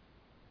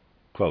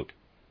 Quote,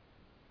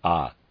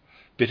 "Ah,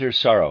 bitter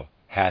sorrow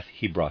hath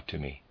he brought to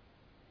me.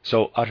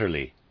 So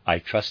utterly I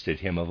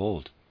trusted him of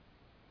old.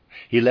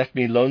 He left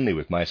me lonely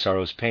with my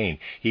sorrow's pain.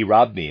 He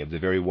robbed me of the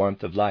very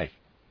warmth of life.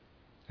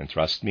 and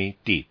thrust me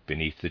deep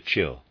beneath the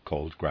chill,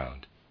 cold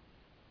ground."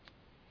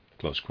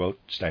 Close quote,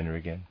 Steiner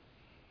again.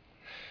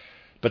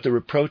 But the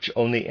reproach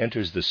only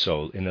enters the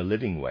soul in a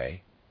living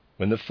way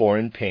when the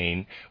foreign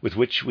pain with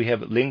which we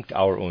have linked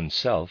our own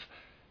self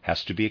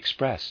has to be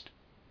expressed,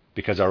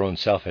 because our own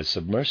self has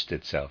submersed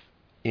itself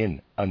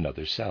in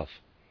another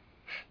self.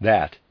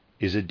 That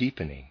is a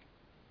deepening.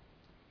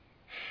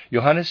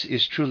 Johannes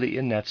is truly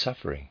in that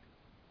suffering,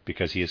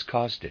 because he has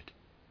caused it.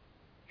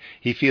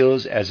 He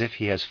feels as if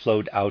he has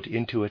flowed out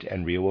into it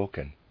and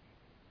reawoken.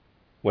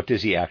 What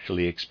does he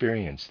actually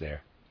experience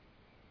there?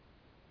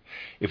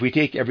 If we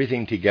take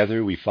everything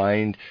together, we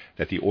find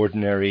that the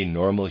ordinary,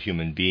 normal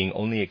human being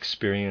only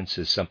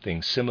experiences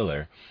something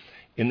similar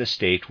in the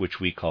state which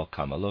we call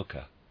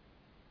Kamaloka.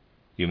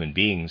 Human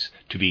beings,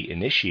 to be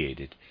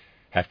initiated,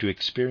 have to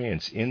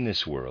experience in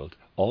this world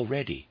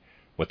already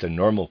what the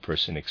normal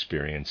person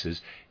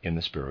experiences in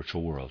the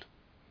spiritual world.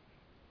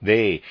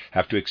 They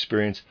have to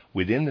experience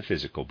within the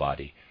physical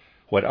body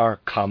what our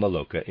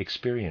Kamaloka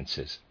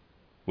experiences,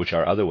 which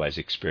are otherwise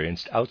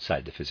experienced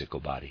outside the physical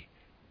body.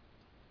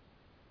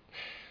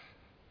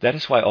 That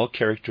is why all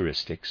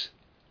characteristics,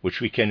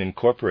 which we can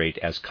incorporate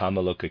as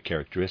Kamaloka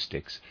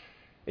characteristics,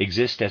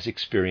 exist as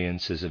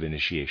experiences of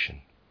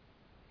initiation.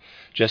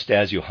 Just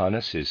as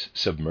Johannes is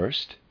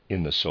submersed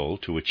in the soul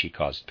to which he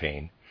caused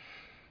pain,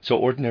 so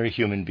ordinary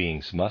human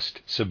beings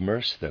must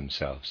submerse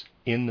themselves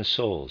in the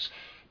souls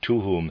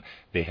to whom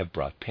they have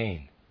brought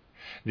pain.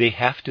 They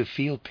have to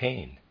feel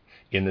pain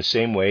in the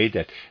same way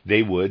that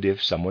they would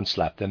if someone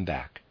slapped them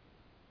back.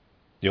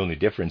 The only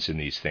difference in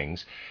these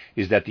things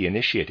is that the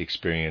initiate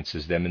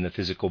experiences them in the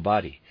physical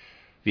body,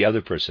 the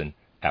other person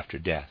after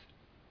death.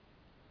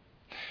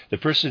 The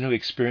person who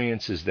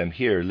experiences them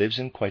here lives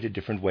in quite a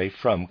different way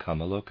from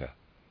Kamaloka.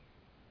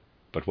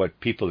 But what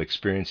people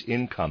experience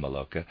in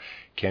Kamaloka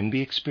can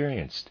be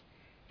experienced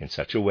in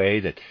such a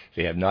way that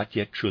they have not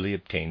yet truly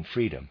obtained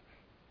freedom,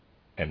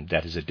 and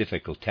that is a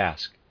difficult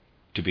task,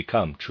 to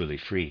become truly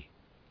free.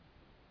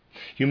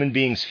 Human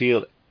beings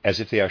feel as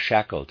if they are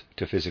shackled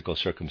to physical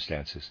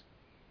circumstances.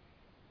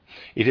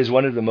 It is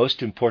one of the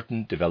most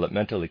important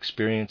developmental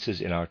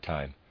experiences in our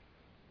time.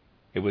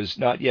 It was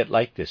not yet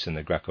like this in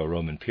the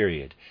Greco-Roman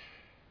period.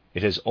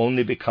 It has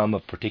only become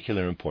of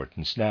particular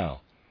importance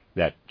now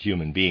that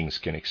human beings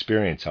can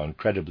experience how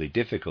incredibly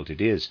difficult it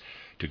is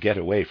to get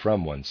away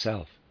from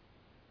oneself.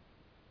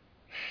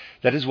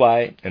 That is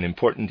why an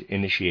important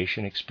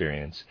initiation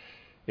experience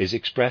is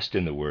expressed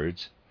in the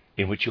words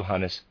in which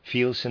Johannes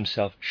feels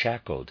himself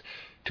shackled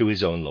to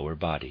his own lower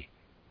body,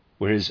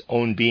 where his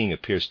own being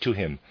appears to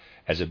him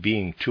as a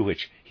being to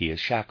which he is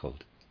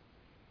shackled.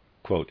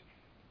 Quote,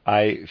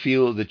 "I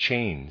feel the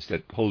chains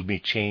that hold me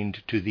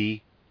chained to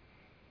thee.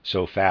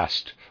 So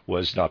fast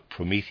was not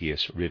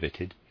Prometheus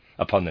riveted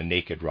upon the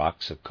naked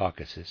rocks of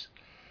Caucasus.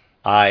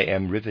 I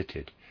am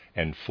riveted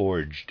and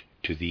forged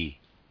to thee."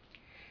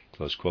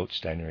 Close quote,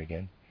 Steiner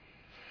again.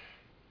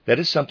 That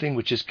is something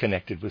which is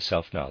connected with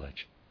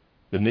self-knowledge,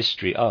 the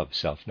mystery of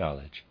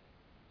self-knowledge.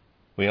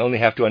 We only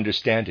have to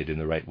understand it in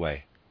the right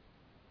way.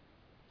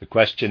 The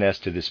question as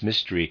to this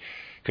mystery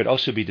could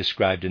also be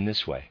described in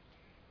this way.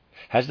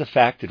 Has the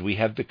fact that we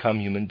have become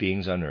human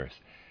beings on earth,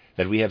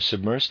 that we have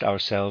submersed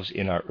ourselves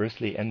in our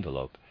earthly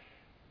envelope,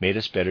 made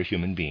us better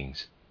human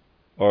beings?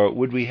 Or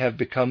would we have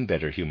become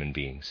better human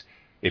beings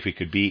if we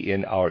could be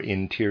in our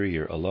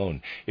interior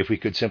alone, if we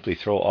could simply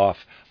throw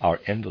off our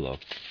envelope?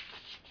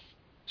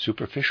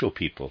 Superficial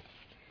people,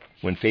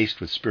 when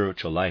faced with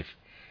spiritual life,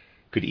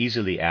 could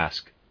easily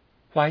ask,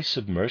 why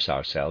submerse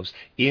ourselves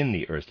in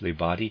the earthly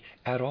body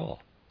at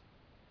all?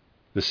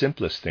 The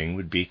simplest thing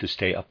would be to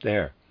stay up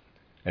there,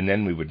 and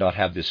then we would not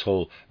have this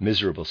whole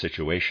miserable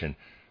situation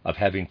of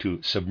having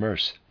to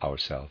submerse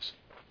ourselves.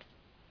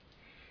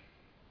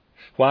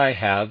 Why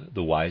have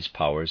the wise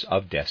powers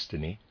of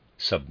destiny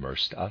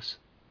submersed us?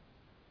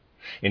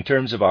 In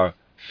terms of our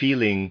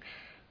feeling,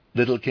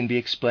 little can be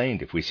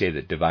explained if we say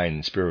that divine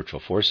and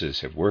spiritual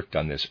forces have worked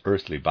on this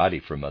earthly body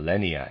for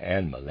millennia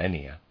and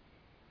millennia.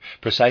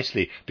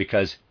 Precisely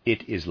because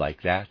it is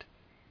like that,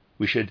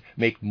 we should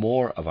make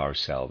more of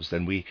ourselves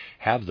than we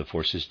have the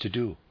forces to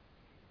do.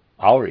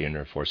 Our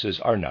inner forces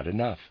are not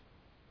enough.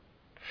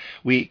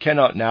 We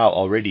cannot now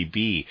already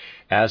be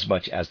as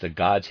much as the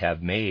gods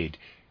have made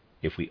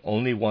if we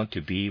only want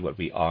to be what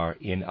we are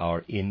in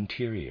our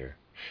interior,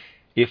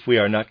 if we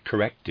are not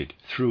corrected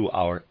through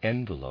our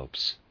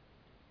envelopes.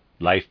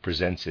 Life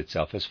presents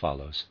itself as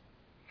follows.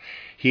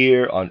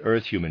 Here on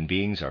earth human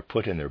beings are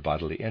put in their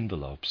bodily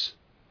envelopes.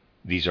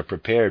 These are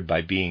prepared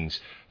by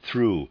beings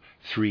through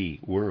 3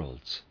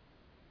 worlds.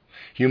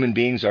 Human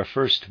beings are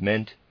first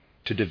meant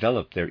to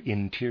develop their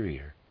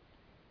interior.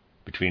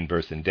 Between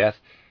birth and death,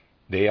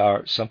 they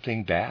are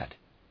something bad.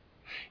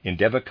 In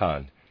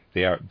Devachan,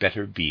 they are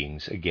better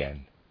beings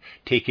again,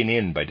 taken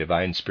in by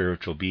divine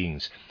spiritual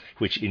beings,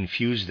 which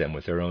infuse them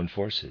with their own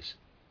forces.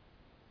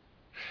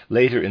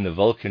 Later in the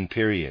Vulcan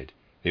period,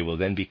 they will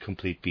then be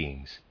complete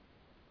beings.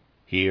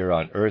 Here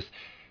on earth,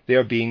 they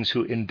are beings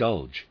who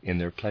indulge in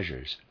their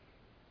pleasures.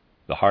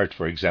 The heart,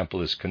 for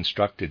example, is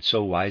constructed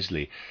so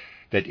wisely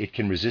that it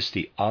can resist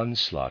the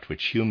onslaught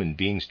which human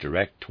beings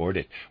direct toward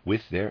it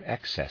with their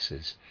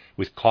excesses,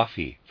 with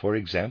coffee, for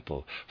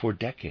example, for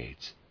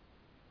decades.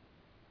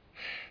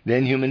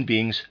 Then human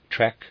beings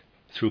trek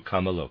through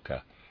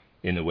Kamaloka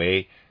in the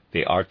way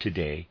they are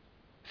today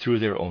through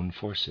their own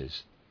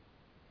forces.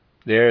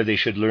 There they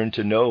should learn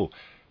to know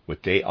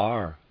what they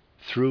are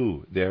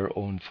through their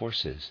own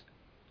forces,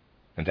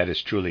 and that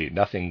is truly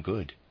nothing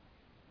good.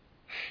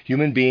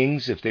 Human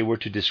beings, if they were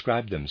to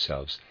describe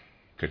themselves,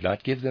 could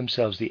not give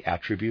themselves the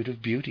attribute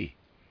of beauty.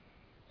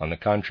 On the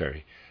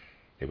contrary,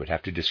 they would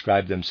have to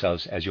describe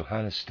themselves as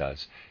Johannes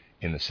does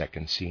in the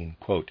second scene,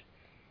 quote,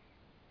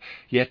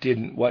 "Yet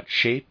in what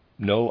shape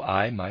know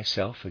I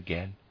myself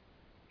again?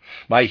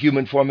 My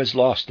human form is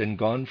lost and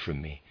gone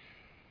from me.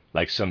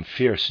 Like some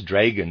fierce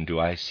dragon do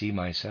I see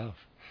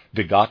myself,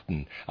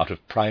 begotten out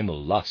of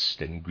primal lust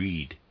and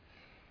greed.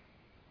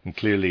 And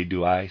clearly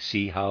do I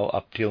see how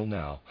up till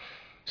now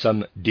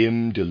some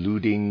dim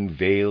deluding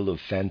veil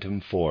of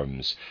phantom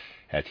forms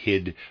hath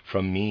hid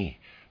from me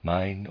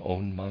mine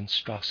own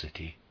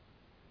monstrosity."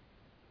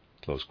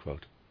 Close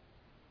quote.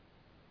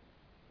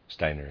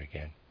 Steiner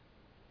again.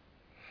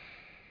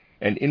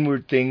 And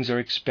inward things are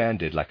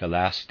expanded like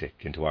elastic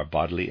into our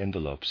bodily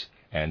envelopes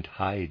and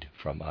hide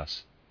from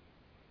us.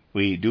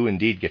 We do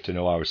indeed get to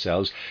know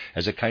ourselves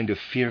as a kind of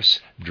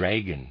fierce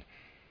dragon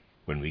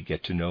when we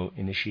get to know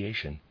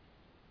initiation.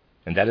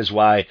 And that is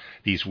why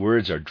these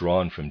words are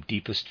drawn from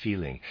deepest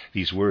feeling,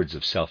 these words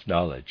of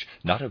self-knowledge,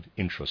 not of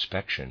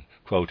introspection.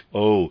 Quote,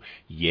 "Oh,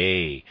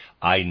 yea,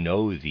 I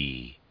know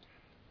thee,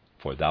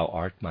 for thou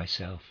art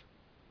myself.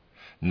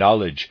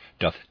 Knowledge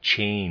doth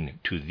chain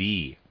to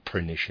thee,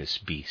 pernicious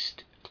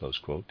beast." Close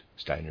quote.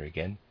 Steiner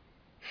again.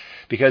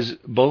 Because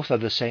both are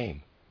the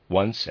same,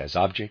 once as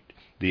object,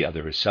 the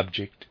other as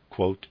subject.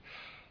 Quote,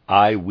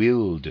 "I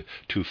willed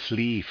to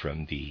flee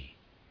from thee."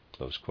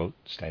 Close quote.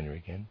 Steiner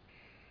again.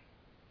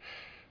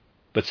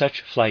 But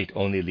such flight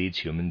only leads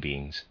human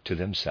beings to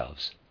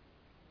themselves.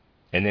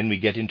 And then we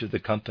get into the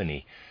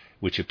company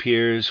which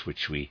appears,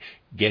 which we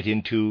get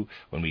into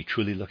when we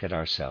truly look at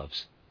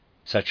ourselves.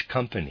 Such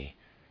company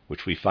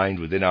which we find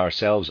within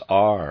ourselves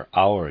are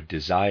our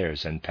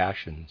desires and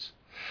passions,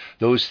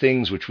 those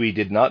things which we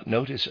did not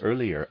notice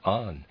earlier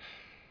on,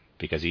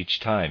 because each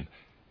time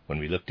when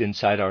we looked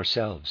inside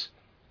ourselves,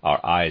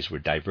 our eyes were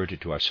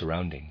diverted to our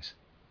surroundings.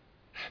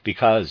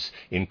 Because,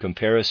 in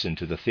comparison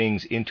to the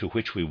things into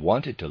which we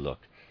wanted to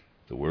look,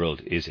 the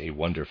world is a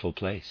wonderful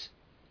place.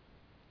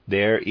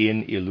 There,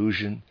 in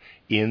illusion,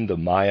 in the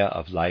maya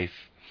of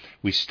life,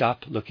 we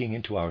stop looking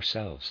into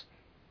ourselves.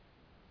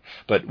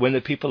 But when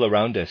the people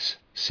around us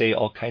say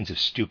all kinds of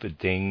stupid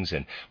things,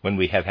 and when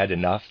we have had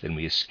enough, then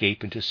we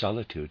escape into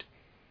solitude.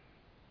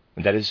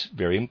 And that is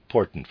very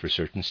important for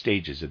certain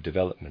stages of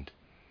development.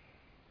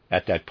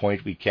 At that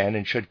point we can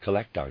and should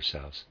collect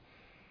ourselves.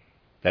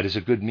 That is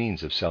a good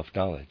means of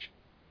self-knowledge.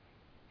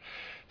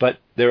 But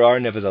there are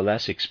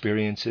nevertheless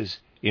experiences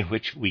in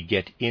which we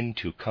get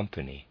into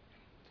company,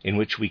 in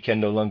which we can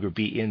no longer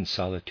be in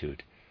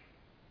solitude.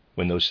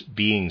 When those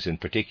beings in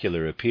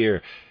particular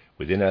appear,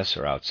 within us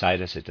or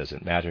outside us, it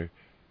doesn't matter,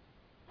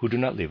 who do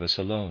not leave us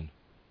alone.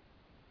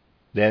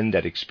 Then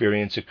that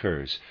experience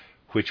occurs,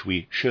 which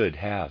we should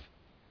have.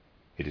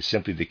 It is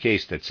simply the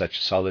case that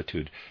such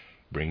solitude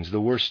brings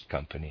the worst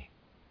company.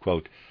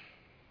 Quote,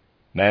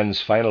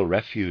 "Man's final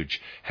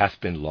refuge hath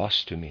been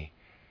lost to me.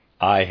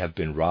 I have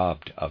been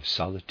robbed of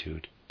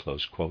solitude."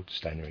 Close quote.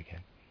 Steiner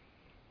again.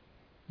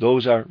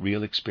 Those are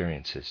real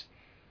experiences.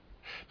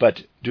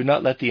 But do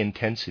not let the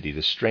intensity,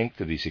 the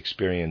strength of these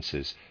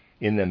experiences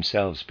in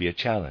themselves be a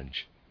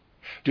challenge.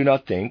 Do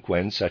not think,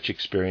 when such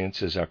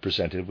experiences are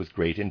presented with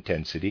great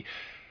intensity,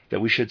 that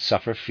we should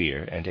suffer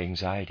fear and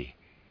anxiety.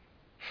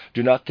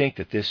 Do not think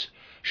that this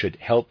should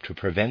help to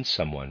prevent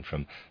someone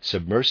from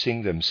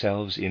submersing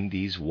themselves in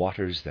these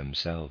waters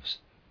themselves.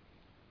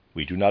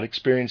 We do not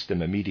experience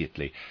them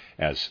immediately,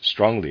 as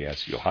strongly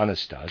as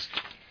Johannes does,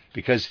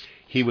 because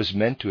he was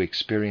meant to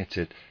experience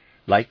it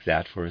like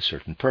that for a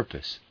certain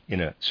purpose,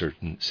 in a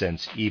certain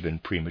sense even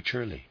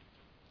prematurely.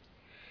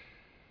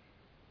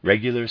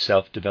 Regular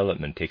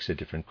self-development takes a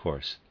different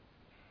course.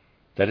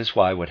 That is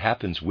why what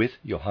happens with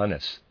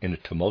Johannes in a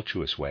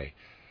tumultuous way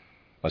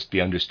must be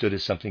understood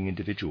as something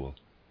individual,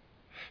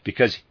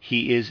 because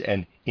he is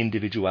an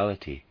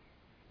individuality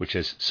which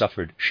has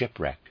suffered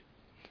shipwreck.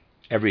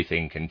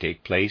 Everything can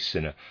take place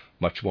in a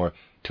much more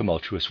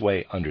tumultuous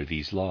way under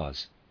these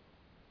laws.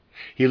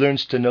 He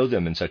learns to know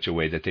them in such a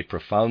way that they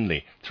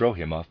profoundly throw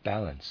him off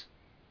balance.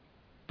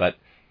 But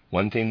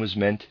one thing was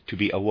meant to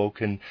be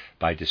awoken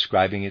by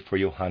describing it for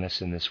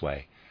Johannes in this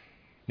way,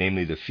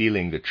 namely the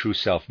feeling that true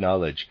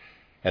self-knowledge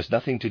has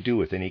nothing to do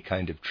with any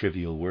kind of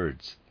trivial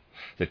words.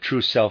 That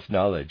true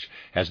self-knowledge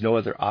has no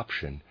other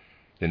option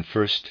than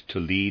first to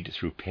lead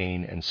through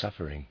pain and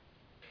suffering.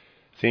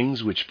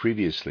 Things which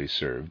previously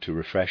served to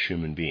refresh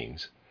human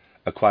beings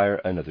acquire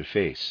another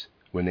face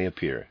when they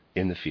appear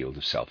in the field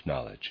of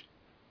self-knowledge.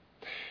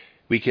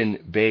 We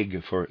can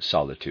beg for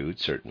solitude,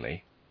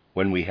 certainly,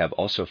 when we have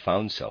also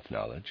found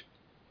self-knowledge.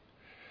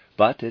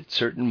 But at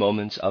certain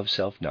moments of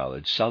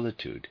self-knowledge,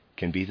 solitude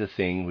can be the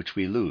thing which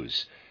we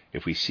lose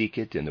if we seek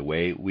it in the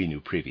way we knew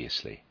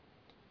previously,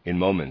 in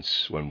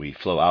moments when we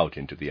flow out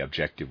into the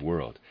objective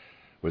world,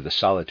 where the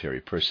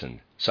solitary person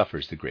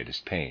suffers the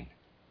greatest pain.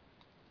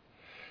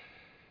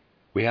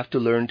 We have to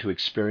learn to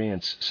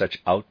experience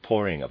such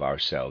outpouring of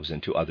ourselves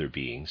into other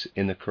beings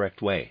in the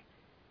correct way,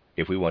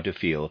 if we want to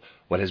feel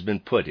what has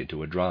been put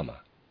into a drama.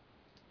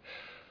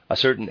 A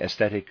certain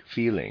aesthetic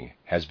feeling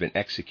has been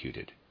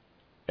executed.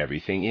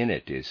 Everything in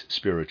it is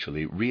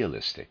spiritually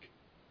realistic.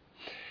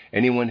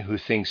 Anyone who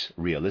thinks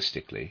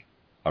realistically,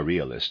 a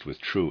realist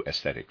with true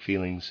aesthetic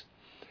feelings,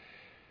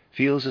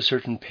 feels a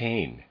certain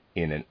pain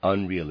in an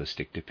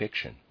unrealistic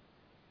depiction.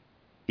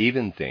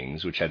 Even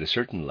things which at a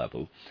certain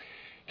level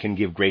can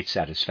give great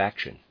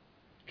satisfaction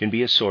can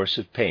be a source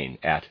of pain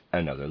at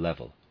another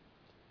level.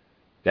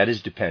 That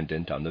is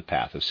dependent on the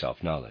path of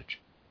self-knowledge.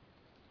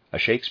 A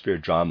Shakespeare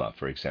drama,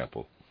 for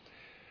example,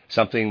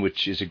 something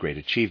which is a great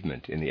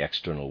achievement in the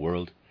external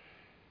world,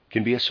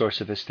 can be a source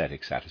of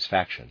aesthetic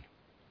satisfaction.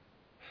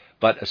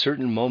 But a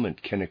certain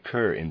moment can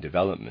occur in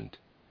development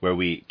where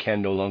we can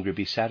no longer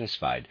be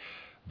satisfied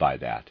by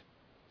that,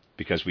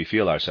 because we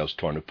feel ourselves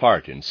torn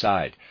apart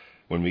inside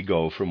when we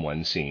go from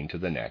one scene to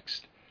the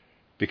next,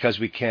 because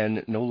we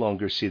can no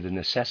longer see the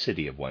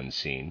necessity of one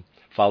scene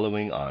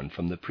following on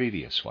from the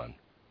previous one.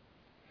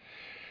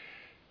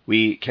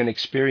 We can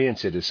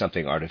experience it as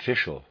something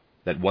artificial,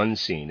 that one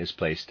scene is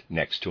placed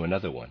next to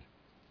another one.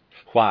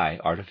 Why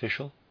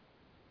artificial?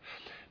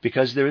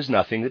 Because there is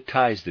nothing that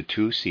ties the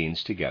two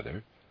scenes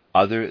together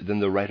other than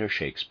the writer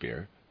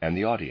Shakespeare and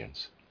the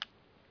audience.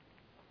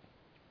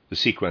 The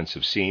sequence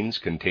of scenes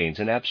contains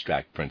an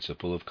abstract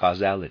principle of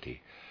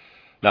causality,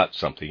 not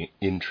something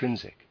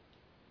intrinsic.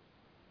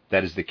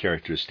 That is the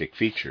characteristic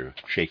feature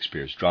of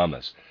Shakespeare's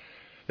dramas,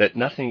 that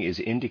nothing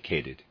is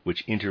indicated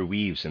which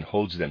interweaves and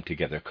holds them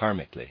together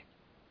karmically.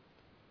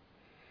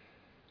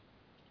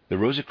 The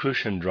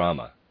Rosicrucian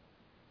drama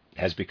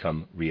has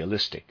become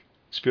realistic,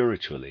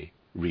 spiritually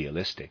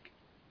realistic.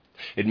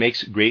 It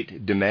makes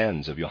great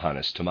demands of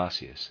Johannes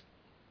Thomasius.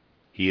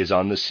 He is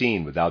on the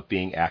scene without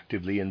being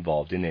actively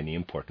involved in any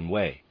important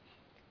way.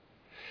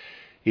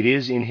 It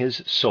is in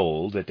his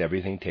soul that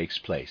everything takes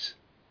place,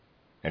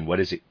 and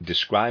what is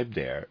described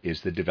there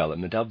is the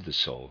development of the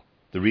soul,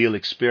 the real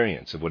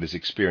experience of what is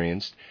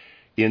experienced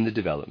in the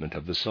development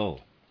of the soul.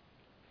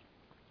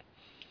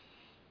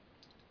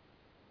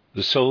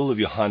 The soul of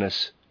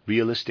Johannes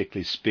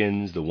realistically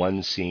spins the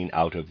one scene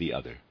out of the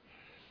other.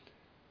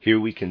 Here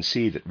we can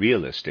see that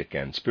realistic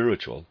and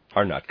spiritual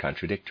are not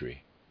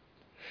contradictory.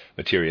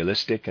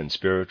 Materialistic and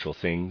spiritual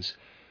things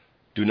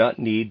do not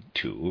need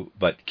to,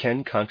 but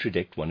can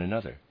contradict one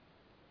another.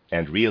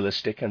 And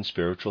realistic and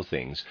spiritual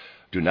things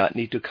do not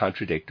need to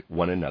contradict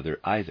one another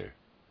either.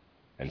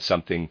 And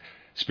something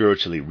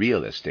spiritually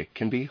realistic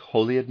can be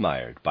wholly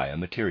admired by a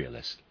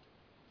materialist.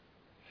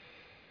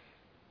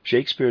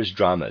 Shakespeare's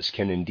dramas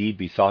can indeed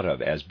be thought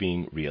of as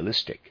being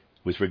realistic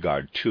with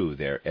regard to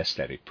their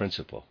aesthetic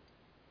principle.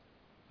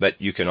 But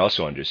you can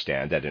also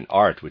understand that an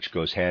art which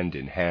goes hand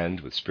in hand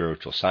with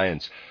spiritual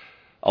science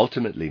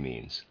ultimately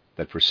means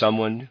that for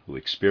someone who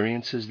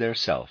experiences their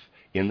self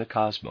in the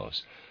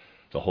cosmos,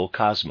 the whole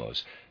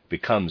cosmos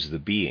becomes the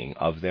being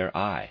of their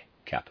I,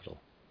 capital.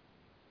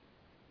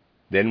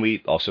 Then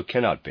we also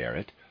cannot bear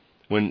it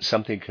when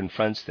something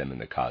confronts them in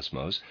the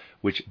cosmos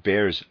which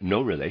bears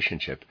no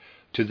relationship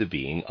to the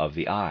being of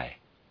the I.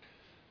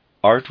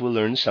 Art will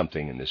learn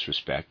something in this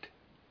respect,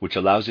 which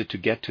allows it to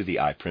get to the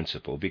I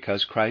principle,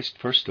 because Christ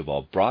first of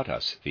all brought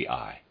us the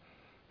I.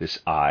 This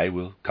I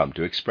will come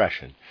to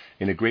expression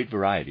in a great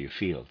variety of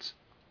fields.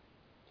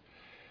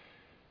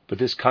 But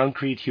this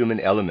concrete human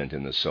element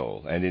in the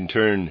soul, and in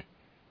turn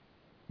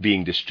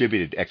being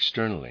distributed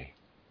externally,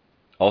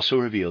 also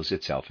reveals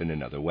itself in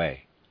another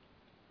way.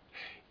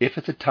 If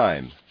at the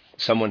time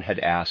someone had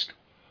asked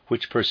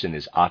which person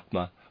is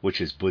Atma, which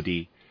is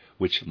Buddhi,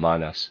 which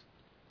Manas,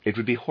 it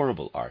would be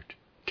horrible art,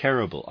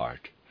 terrible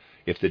art,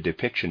 if the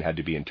depiction had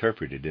to be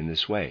interpreted in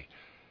this way.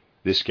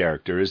 This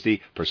character is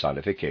the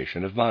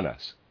personification of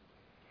Manas.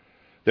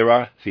 There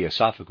are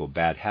theosophical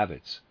bad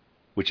habits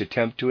which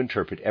attempt to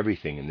interpret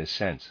everything in this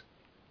sense.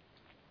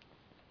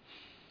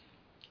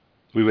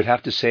 We would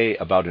have to say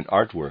about an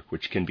artwork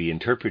which can be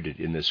interpreted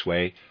in this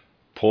way,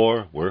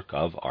 poor work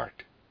of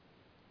art.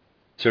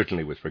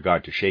 Certainly with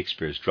regard to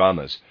Shakespeare's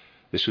dramas,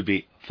 this would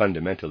be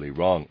fundamentally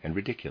wrong and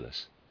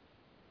ridiculous.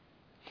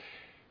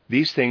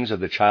 These things are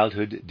the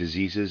childhood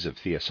diseases of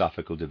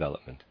theosophical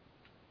development.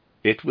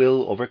 It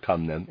will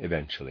overcome them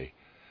eventually,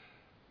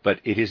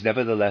 but it is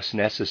nevertheless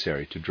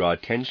necessary to draw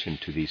attention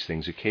to these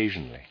things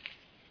occasionally.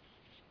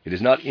 It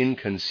is not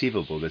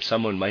inconceivable that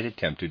someone might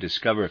attempt to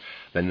discover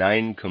the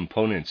 9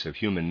 components of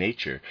human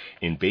nature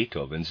in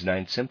Beethoven's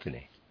 9th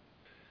Symphony.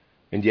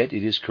 And yet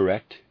it is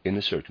correct in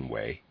a certain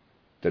way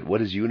that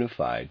what is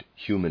unified,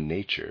 human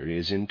nature,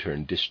 is in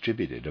turn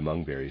distributed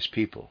among various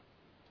people.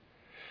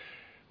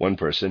 One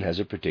person has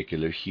a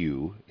particular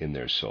hue in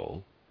their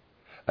soul,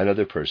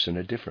 another person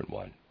a different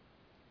one.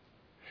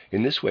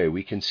 In this way,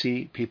 we can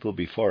see people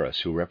before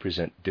us who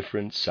represent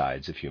different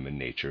sides of human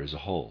nature as a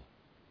whole.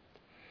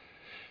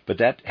 But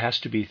that has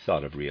to be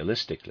thought of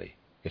realistically.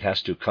 It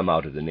has to come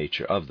out of the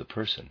nature of the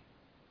person.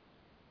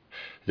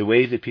 The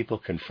way that people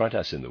confront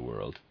us in the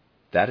world,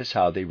 that is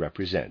how they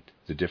represent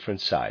the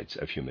different sides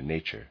of human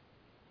nature.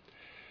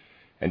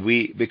 And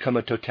we become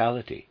a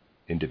totality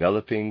in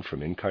developing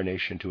from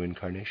incarnation to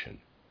incarnation.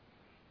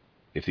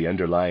 If the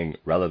underlying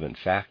relevant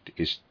fact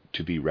is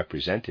to be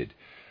represented,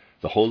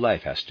 the whole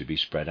life has to be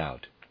spread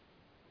out.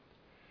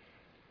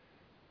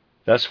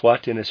 Thus,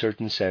 what, in a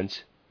certain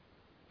sense,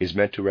 is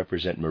meant to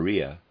represent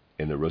Maria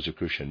in the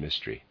Rosicrucian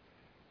mystery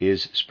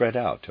is spread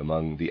out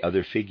among the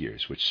other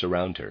figures which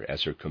surround her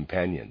as her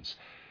companions,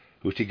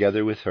 who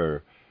together with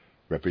her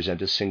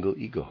represent a single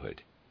egohood.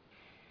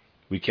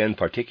 We can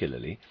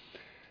particularly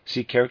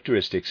see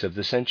characteristics of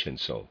the sentient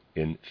soul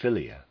in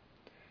Philia,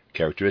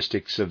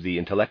 characteristics of the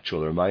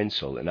intellectual or mind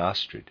soul in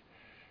Astrid,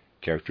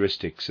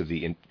 characteristics of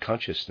the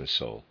consciousness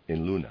soul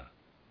in Luna.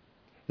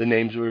 The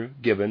names were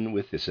given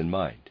with this in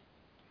mind.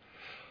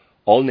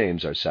 All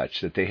names are such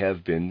that they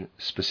have been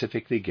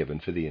specifically given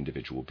for the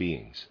individual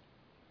beings,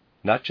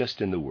 not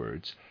just in the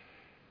words,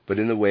 but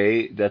in the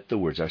way that the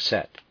words are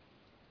set,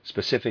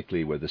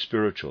 specifically where the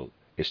spiritual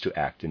is to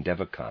act in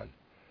Devachan,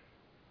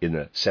 in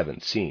the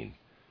seventh scene,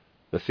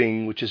 the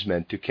thing which is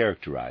meant to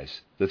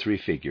characterize the three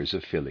figures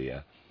of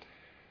Philia,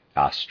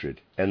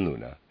 Astrid, and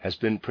Luna has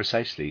been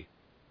precisely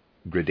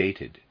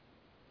gradated.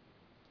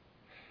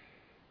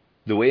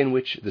 The way in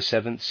which the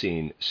seventh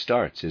scene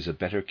starts is a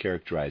better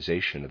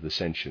characterization of the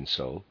sentient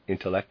soul,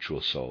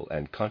 intellectual soul,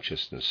 and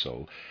consciousness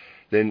soul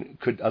than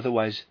could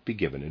otherwise be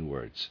given in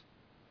words.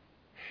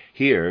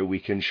 Here we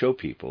can show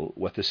people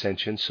what the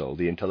sentient soul,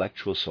 the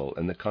intellectual soul,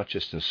 and the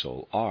consciousness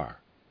soul are.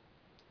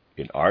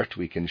 In art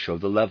we can show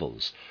the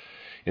levels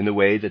in the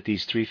way that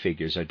these three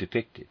figures are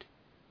depicted.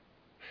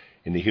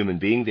 In the human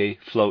being they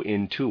flow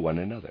into one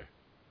another.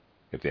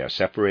 If they are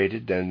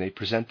separated, then they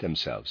present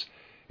themselves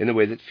in the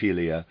way that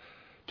Philia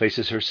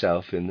places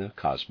herself in the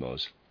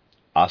cosmos,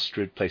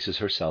 Astrid places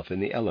herself in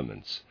the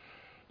elements,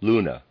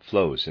 Luna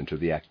flows into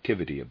the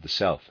activity of the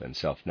self and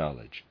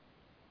self-knowledge.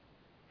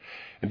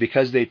 And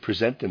because they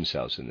present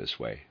themselves in this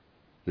way,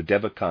 the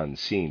Devachan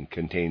scene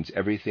contains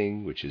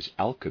everything which is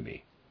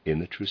alchemy in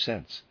the true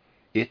sense.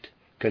 It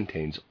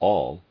contains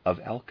all of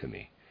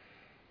alchemy.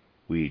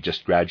 We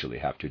just gradually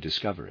have to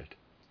discover it.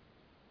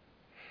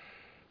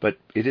 But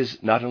it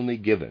is not only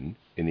given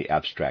in the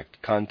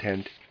abstract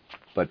content,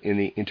 but in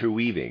the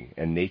interweaving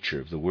and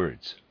nature of the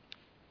words.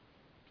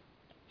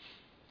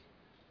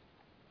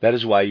 That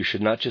is why you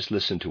should not just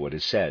listen to what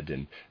is said,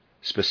 and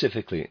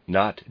specifically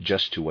not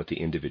just to what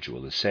the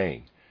individual is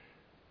saying,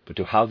 but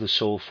to how the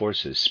soul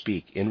forces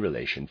speak in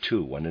relation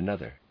to one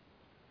another.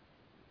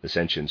 The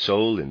sentient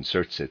soul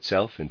inserts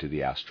itself into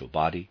the astral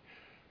body.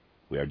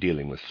 We are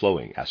dealing with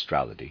flowing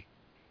astrality.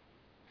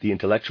 The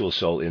intellectual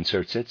soul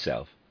inserts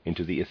itself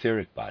into the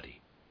etheric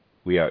body.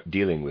 We are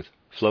dealing with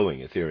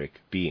flowing etheric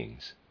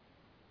beings.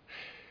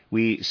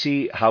 We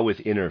see how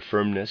with inner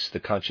firmness the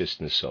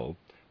consciousness soul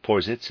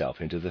pours itself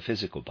into the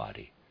physical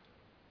body.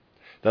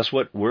 Thus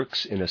what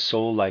works in a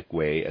soul-like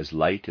way as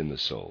light in the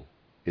soul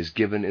is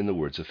given in the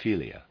words of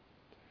Philia.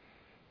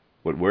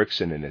 What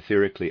works in an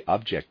etherically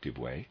objective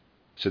way,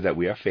 so that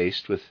we are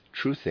faced with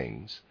true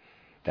things,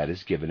 that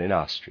is given in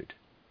Astrid.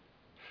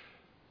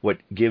 What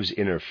gives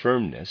inner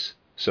firmness,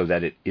 so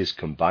that it is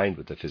combined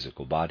with the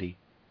physical body,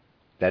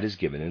 that is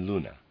given in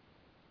Luna.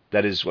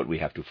 That is what we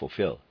have to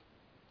fulfill.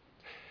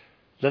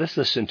 Let us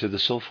listen to the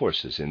soul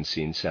forces in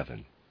scene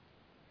 7.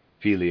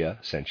 Philia,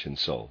 sentient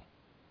soul.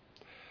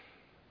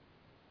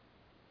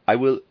 I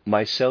will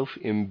myself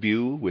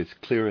imbue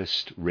with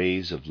clearest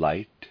rays of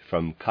light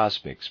from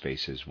cosmic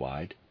spaces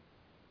wide.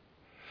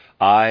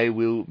 I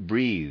will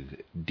breathe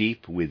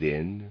deep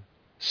within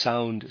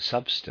sound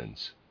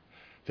substance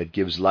that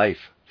gives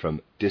life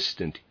from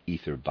distant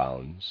ether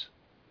bounds.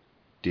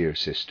 Dear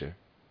sister,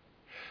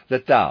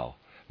 that thou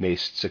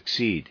mayst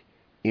succeed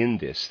in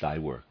this thy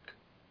work.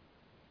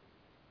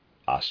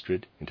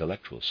 Astrid,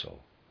 intellectual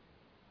soul.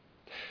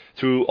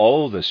 Through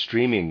all the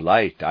streaming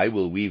light I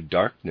will weave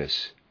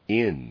darkness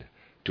in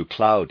to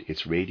cloud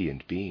its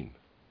radiant beam.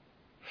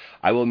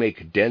 I will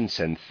make dense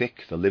and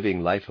thick the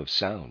living life of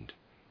sound,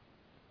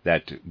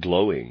 that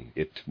glowing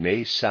it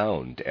may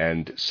sound,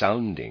 and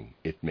sounding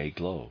it may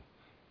glow.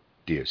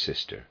 Dear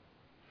sister,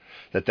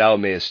 that thou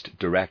mayest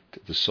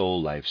direct the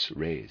soul life's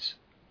rays.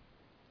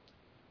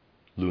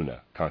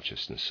 Luna,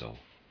 consciousness soul.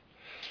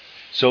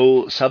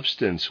 Soul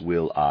substance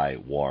will I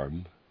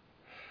warm,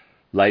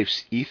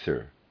 life's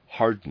ether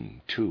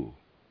harden too,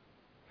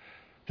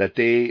 that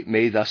they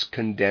may thus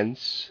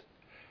condense,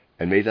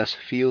 and may thus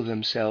feel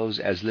themselves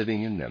as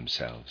living in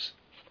themselves,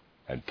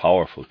 and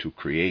powerful to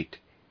create.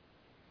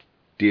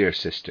 Dear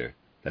sister,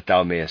 that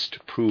thou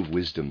mayest prove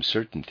wisdom's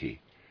certainty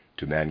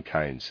to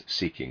mankind's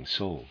seeking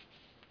soul.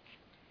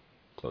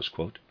 Close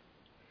quote.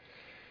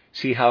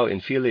 See how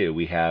in Philia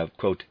we have,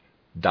 quote,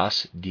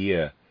 das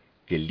dir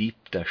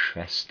geliebte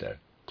Schwester,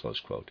 close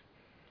quote.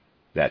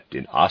 That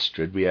in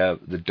Astrid we have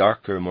the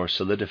darker, more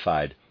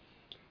solidified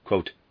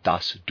quote,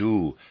 das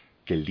du,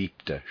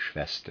 geliebte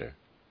Schwester,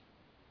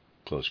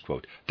 close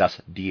quote,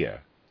 das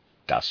dir,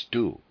 das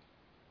du.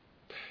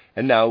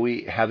 And now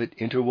we have it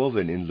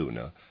interwoven in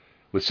Luna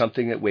with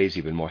something that weighs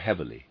even more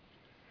heavily.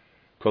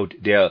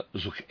 Quote, der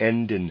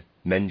suchenden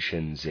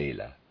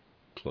Menschenseele,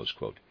 close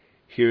quote.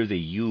 Here the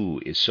U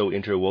is so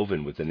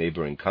interwoven with the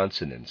neighboring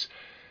consonants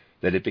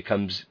that it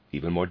becomes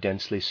even more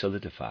densely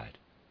solidified.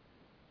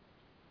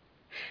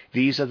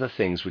 These are the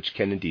things which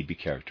can indeed be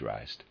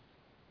characterized.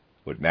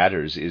 What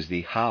matters is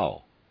the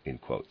how, in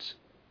quotes.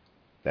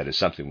 That is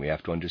something we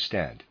have to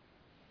understand.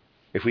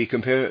 If we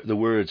compare the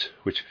words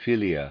which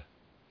Philia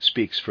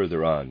speaks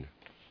further on,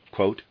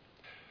 quote,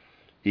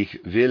 ich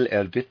will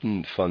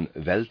erbitten von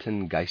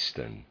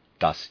Weltengeistern,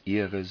 dass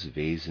ihres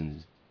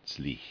Wesens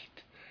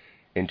Licht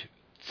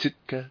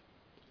entzücke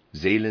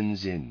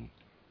Seelensinn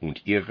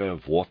und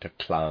ihre Worte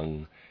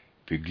Klang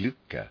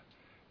beglücke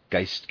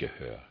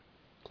Geistgehör,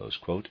 close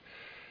quote,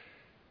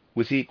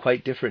 with the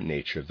quite different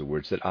nature of the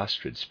words that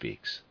Astrid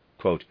speaks.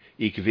 Quote,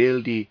 ich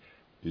will die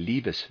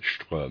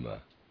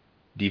Liebesströme,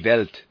 die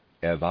Welt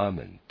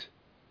erwärmend,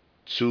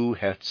 zu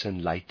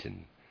Herzen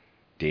leiten,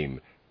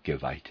 dem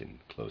Geweihten,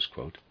 close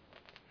quote.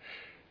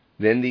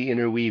 Then the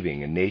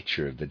interweaving and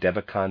nature of the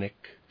devaconic,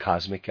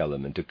 cosmic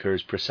element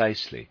occurs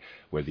precisely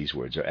where these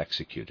words are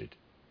executed.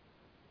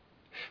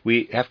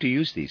 We have to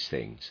use these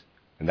things,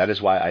 and that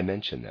is why I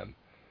mention them,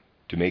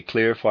 to make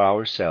clear for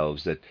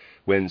ourselves that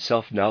when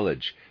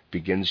self-knowledge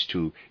begins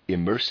to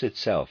immerse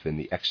itself in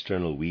the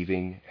external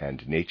weaving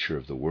and nature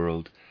of the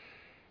world,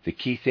 the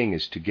key thing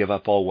is to give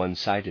up all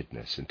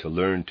one-sidedness and to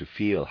learn to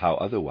feel how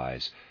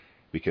otherwise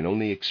we can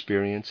only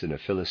experience in a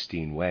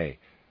Philistine way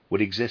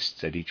what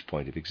exists at each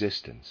point of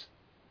existence.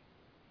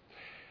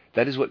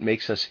 That is what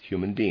makes us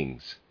human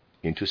beings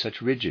into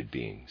such rigid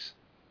beings,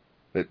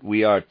 that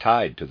we are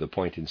tied to the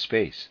point in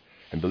space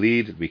and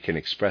believe that we can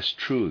express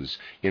truths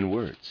in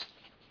words.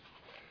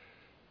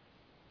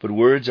 But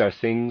words are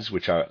things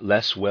which are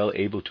less well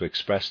able to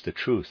express the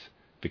truth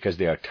because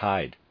they are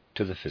tied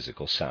to the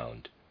physical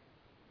sound.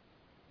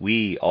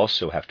 We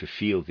also have to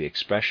feel the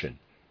expression,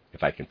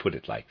 if I can put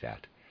it like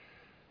that.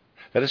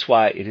 That is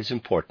why it is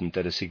important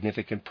that a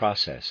significant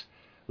process,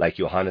 like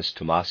Johannes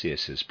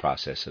Thomasius'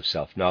 process of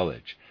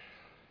self-knowledge,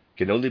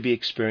 can only be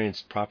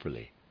experienced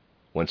properly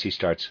once he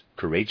starts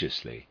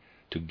courageously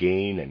to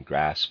gain and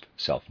grasp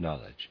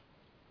self-knowledge.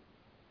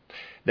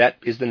 That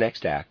is the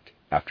next act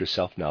after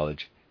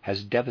self-knowledge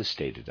has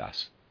devastated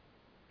us,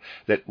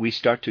 that we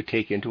start to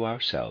take into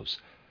ourselves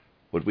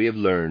what we have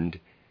learned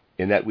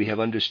in that we have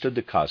understood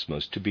the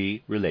cosmos to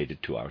be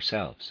related to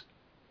ourselves.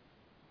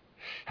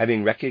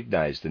 Having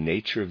recognized the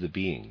nature of the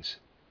beings,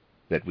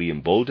 that we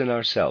embolden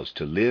ourselves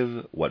to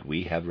live what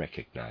we have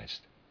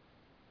recognized.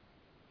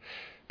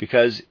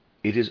 Because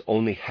it is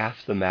only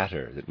half the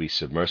matter that we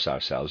submerge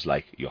ourselves,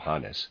 like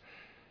Johannes,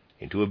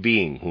 into a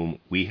being whom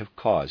we have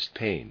caused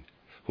pain,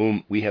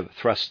 whom we have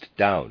thrust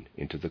down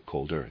into the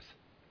cold earth.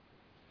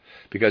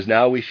 Because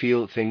now we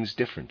feel things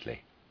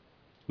differently.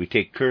 We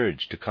take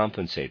courage to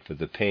compensate for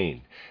the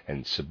pain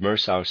and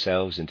submerge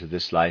ourselves into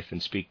this life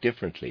and speak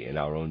differently in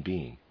our own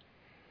being.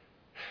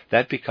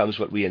 That becomes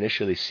what we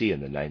initially see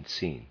in the 9th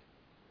scene.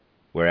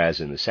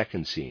 Whereas in the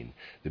 2nd scene,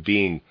 the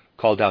being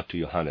called out to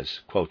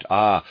Johannes, quote,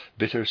 ah,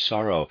 bitter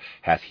sorrow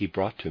hath he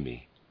brought to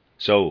me,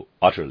 so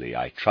utterly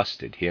I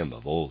trusted him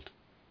of old.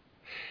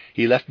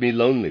 He left me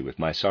lonely with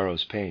my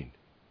sorrow's pain.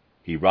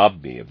 He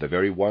robbed me of the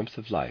very warmth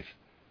of life,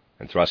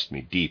 and thrust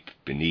me deep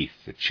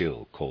beneath the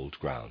chill, cold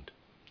ground.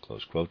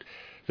 Close quote.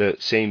 The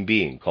same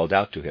being called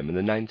out to him in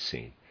the 9th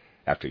scene,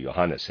 after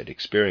Johannes had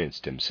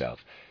experienced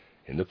himself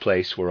in the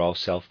place where all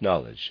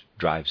self-knowledge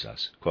drives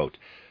us. Quote,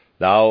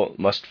 thou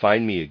must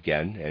find me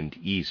again and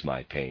ease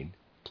my pain.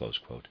 Close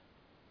quote.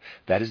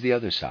 That is the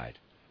other side.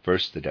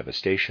 First the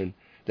devastation,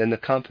 then the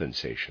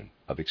compensation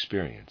of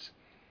experience.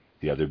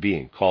 The other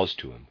being calls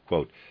to him,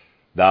 quote,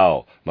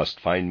 thou must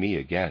find me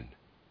again.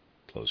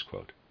 Close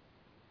quote.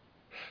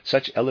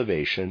 Such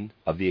elevation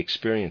of the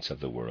experience of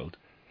the world,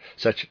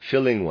 such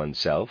filling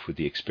oneself with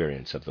the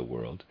experience of the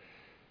world,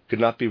 could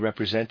not be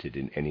represented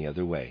in any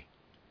other way.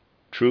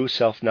 True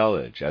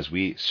self-knowledge, as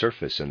we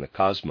surface in the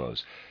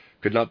cosmos,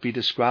 could not be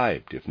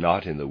described if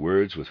not in the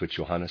words with which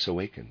Johannes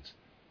awakens.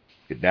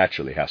 It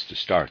naturally has to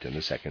start in the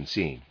 2nd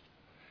scene.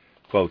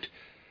 Quote,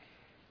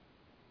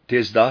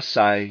 'tis thus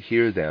I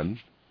hear them,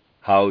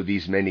 how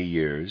these many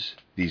years,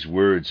 these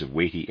words of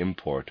weighty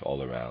import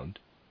all around.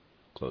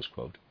 Close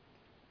quote.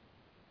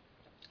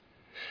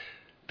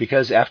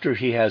 Because after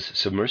he has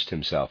submersed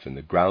himself in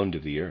the ground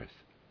of the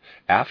earth,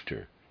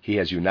 after he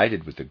has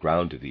united with the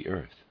ground of the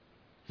earth,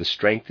 the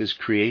strength is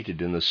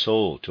created in the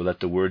soul to let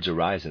the words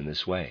arise in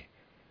this way.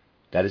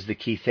 That is the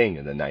key thing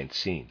in the 9th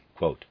scene.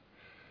 Quote,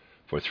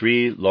 for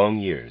 3 long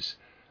years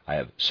I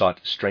have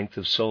sought strength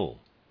of soul,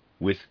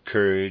 with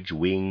courage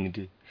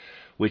winged,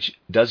 which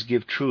does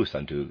give truth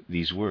unto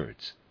these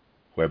words,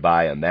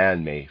 whereby a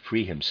man may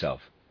free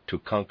himself to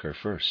conquer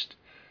first,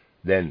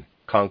 then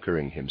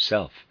conquering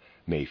himself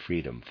may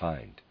freedom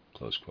find.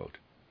 Close quote.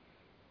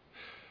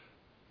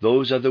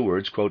 Those are the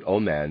words, quote, "O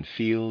man,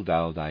 feel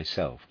thou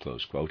thyself,"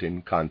 close quote,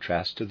 in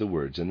contrast to the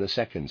words in the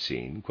second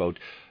scene, quote,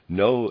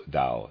 "Know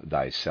thou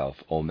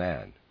thyself, O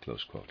man,"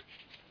 close quote.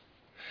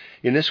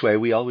 In this way,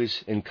 we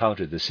always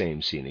encounter the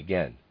same scene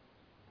again,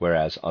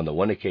 whereas on the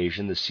one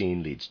occasion the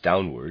scene leads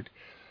downward,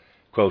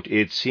 quote,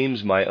 "It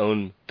seems my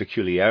own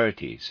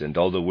peculiarities and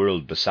all the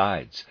world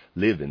besides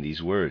live in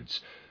these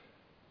words.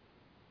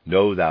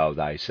 Know thou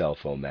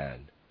thyself, O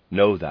man,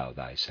 know thou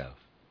thyself,"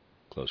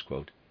 close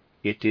quote.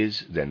 It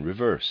is then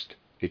reversed.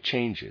 It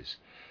changes.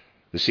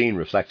 The scene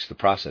reflects the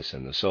process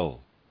in the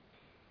soul.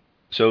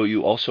 So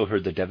you also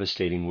heard the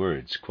devastating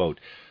words, quote,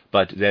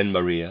 "But then,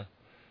 Maria,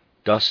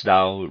 dost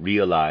thou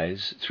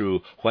realize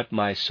through what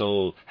my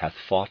soul hath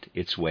fought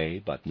its way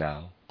but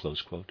now?"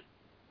 Close quote.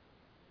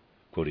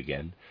 Quote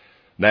again,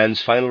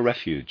 "Man's final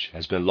refuge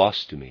has been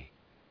lost to me.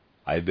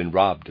 I have been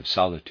robbed of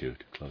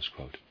solitude." Close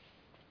quote.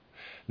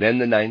 Then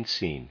the ninth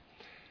scene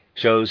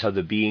shows how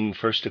the being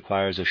first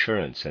acquires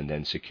assurance and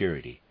then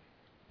security.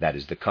 That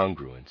is the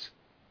congruence.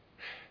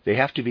 They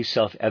have to be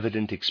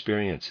self-evident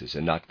experiences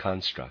and not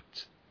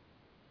constructs.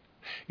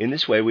 In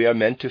this way, we are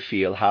meant to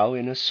feel how,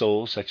 in a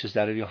soul such as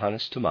that of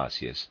Johannes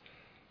Thomasius,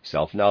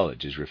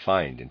 self-knowledge is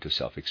refined into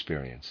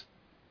self-experience.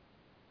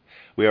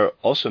 We are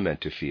also meant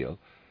to feel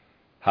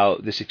how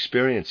this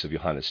experience of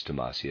Johannes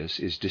Thomasius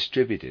is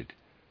distributed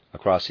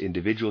across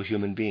individual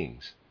human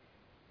beings,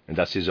 and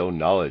thus his own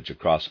knowledge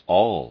across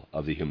all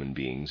of the human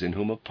beings in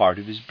whom a part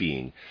of his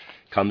being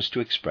comes to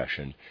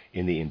expression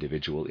in the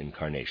individual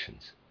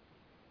incarnations.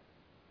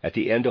 At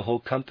the end, a whole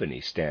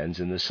company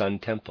stands in the Sun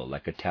Temple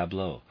like a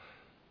tableau,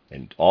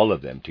 and all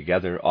of them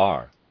together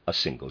are a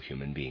single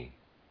human being.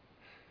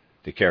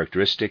 The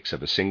characteristics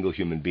of a single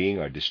human being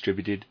are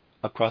distributed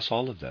across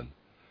all of them.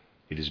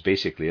 It is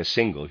basically a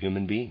single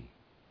human being.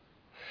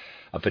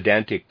 A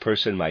pedantic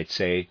person might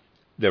say,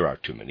 there are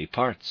too many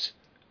parts.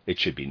 It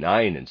should be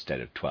 9 instead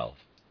of 12.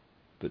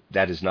 But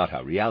that is not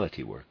how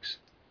reality works.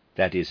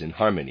 That is in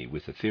harmony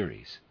with the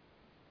theories.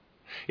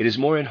 It is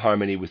more in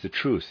harmony with the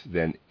truth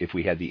than if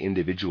we had the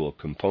individual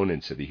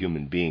components of a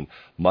human being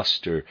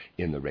muster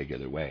in the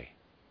regular way.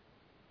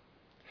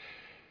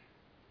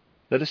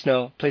 Let us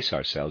now place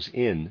ourselves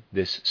in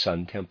this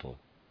Sun Temple.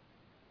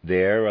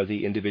 There are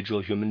the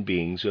individual human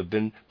beings who have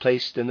been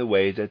placed in the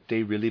way that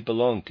they really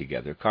belong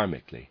together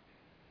karmically,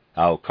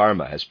 how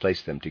karma has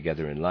placed them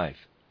together in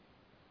life.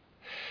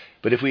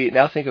 But if we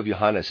now think of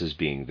Johannes as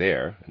being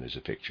there, and there's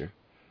a picture,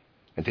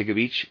 and think of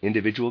each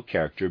individual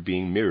character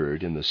being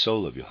mirrored in the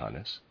soul of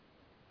Johannes,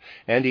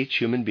 and each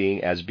human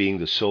being as being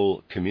the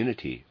soul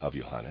community of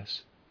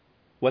Johannes,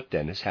 what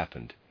then has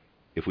happened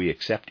if we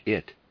accept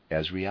it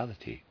as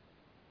reality?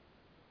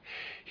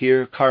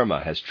 Here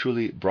karma has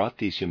truly brought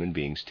these human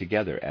beings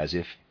together as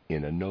if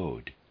in a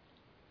node.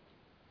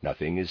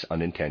 Nothing is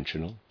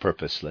unintentional,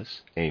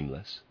 purposeless,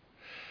 aimless.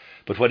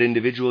 But what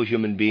individual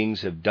human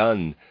beings have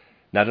done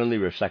not only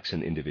reflects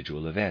an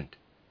individual event.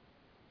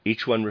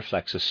 Each one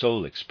reflects a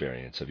soul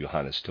experience of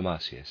Johannes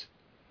Thomasius.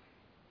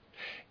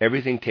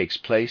 Everything takes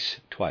place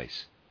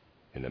twice,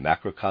 in the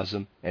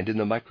macrocosm and in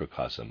the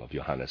microcosm of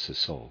Johannes'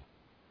 soul.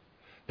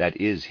 That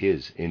is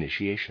his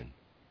initiation.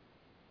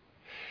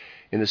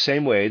 In the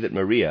same way that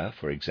Maria,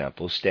 for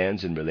example,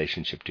 stands in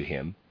relationship to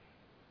him,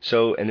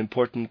 so an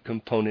important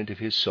component of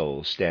his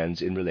soul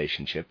stands in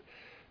relationship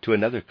to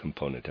another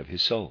component of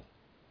his soul.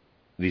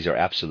 These are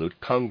absolute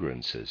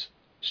congruences,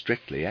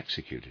 strictly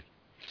executed.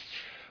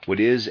 What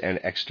is an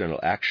external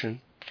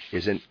action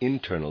is an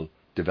internal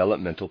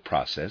developmental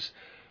process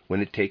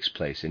when it takes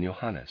place in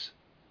Johannes.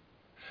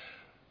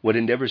 What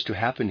endeavors to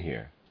happen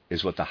here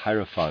is what the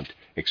Hierophant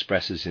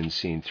expresses in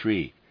scene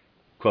 3.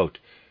 Quote,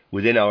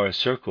 "Within our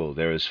circle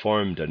there is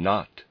formed a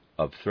knot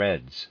of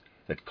threads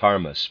that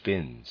karma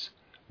spins,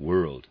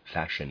 world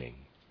fashioning."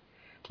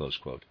 Close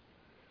quote.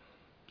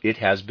 It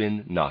has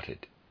been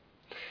knotted.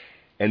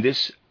 And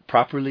this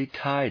properly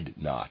tied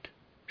knot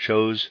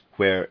shows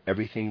where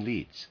everything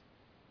leads.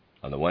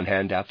 On the one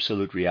hand,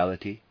 absolute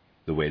reality,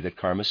 the way that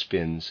karma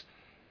spins,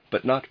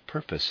 but not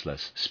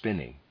purposeless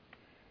spinning.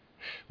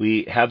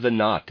 We have the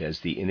knot as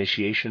the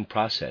initiation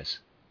process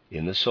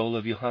in the soul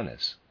of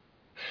Johannes,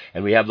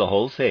 and we have the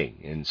whole thing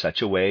in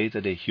such a way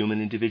that a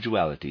human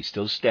individuality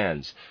still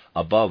stands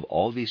above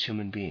all these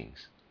human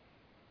beings,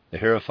 the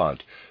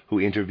Hierophant who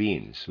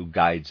intervenes, who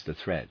guides the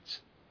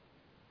threads.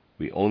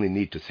 We only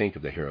need to think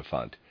of the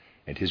Hierophant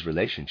and his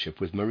relationship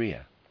with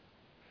Maria.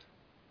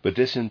 But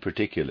this in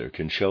particular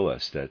can show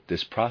us that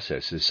this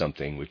process is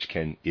something which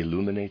can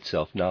illuminate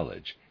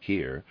self-knowledge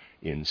here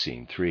in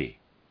scene 3.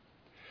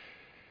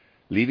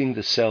 Leaving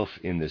the self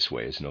in this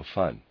way is no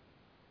fun.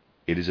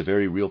 It is a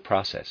very real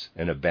process,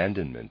 an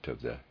abandonment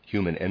of the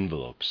human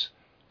envelopes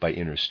by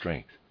inner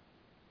strength.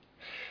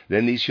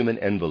 Then these human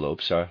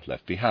envelopes are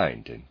left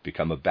behind and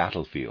become a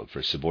battlefield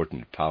for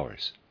subordinate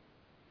powers.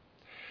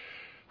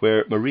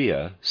 Where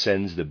Maria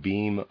sends the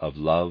beam of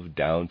love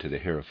down to the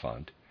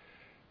Hierophant,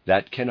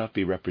 that cannot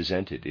be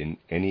represented in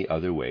any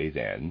other way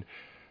than,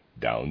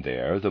 down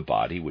there, the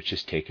body which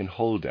is taken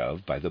hold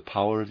of by the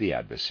power of the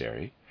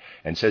adversary,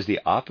 and says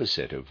the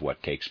opposite of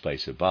what takes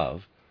place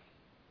above,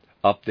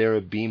 Up there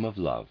a beam of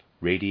love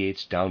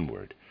radiates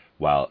downward,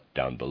 while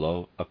down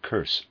below a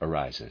curse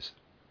arises.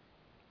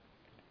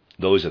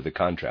 Those are the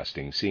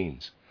contrasting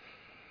scenes.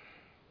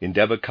 In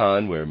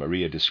Devachan, where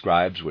Maria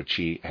describes what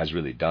she has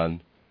really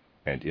done,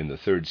 and in the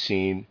third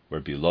scene,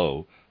 where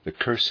below the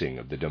cursing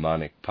of the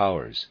demonic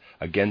powers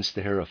against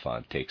the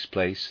Hierophant takes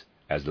place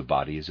as the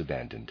body is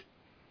abandoned.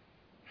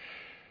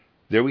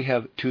 There we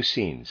have two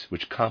scenes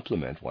which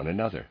complement one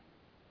another.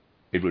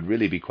 It would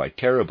really be quite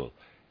terrible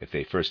if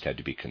they first had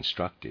to be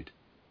constructed.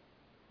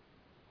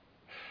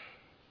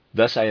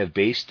 Thus I have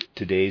based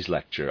today's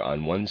lecture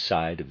on one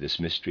side of this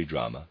mystery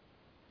drama,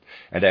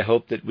 and I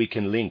hope that we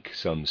can link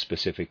some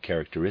specific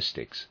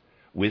characteristics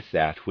with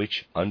that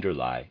which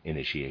underlie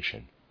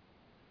initiation.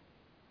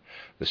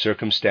 The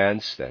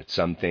circumstance that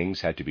some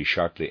things had to be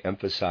sharply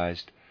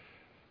emphasized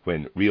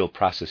when real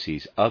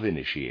processes of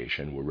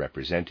initiation were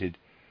represented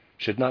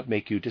should not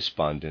make you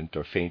despondent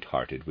or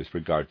faint-hearted with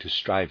regard to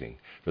striving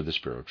for the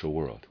spiritual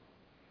world.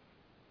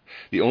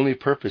 The only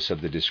purpose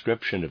of the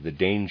description of the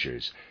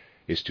dangers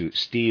is to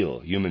steel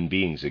human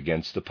beings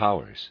against the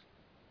powers.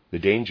 The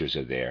dangers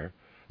are there.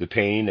 The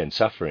pain and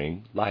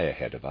suffering lie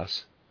ahead of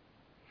us.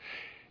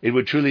 It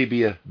would truly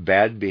be a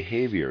bad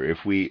behavior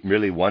if we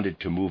merely wanted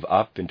to move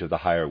up into the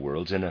higher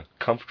worlds in a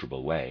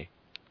comfortable way.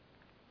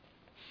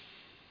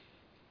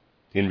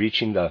 In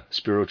reaching the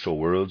spiritual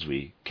worlds,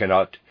 we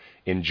cannot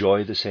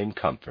enjoy the same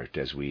comfort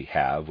as we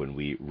have when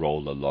we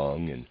roll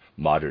along in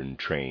modern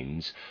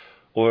trains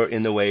or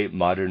in the way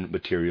modern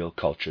material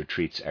culture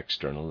treats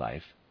external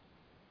life.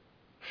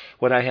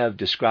 What I have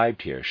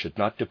described here should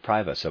not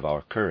deprive us of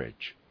our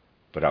courage,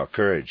 but our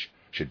courage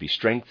should be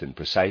strengthened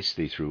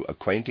precisely through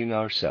acquainting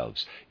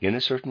ourselves in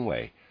a certain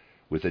way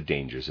with the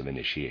dangers of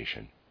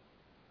initiation.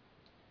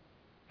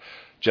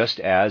 Just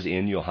as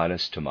in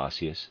Johannes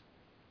Thomasius,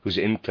 whose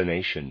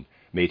inclination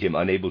made him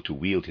unable to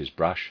wield his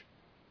brush,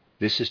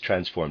 this is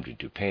transformed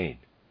into pain,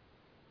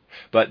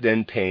 but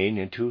then pain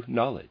into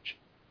knowledge.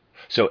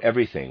 So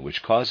everything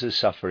which causes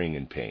suffering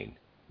and pain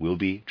will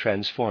be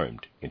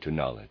transformed into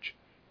knowledge.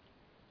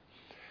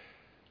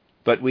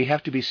 But we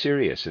have to be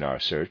serious in our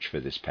search for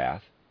this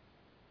path.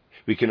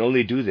 We can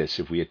only do this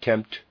if we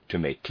attempt to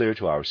make clear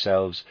to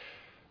ourselves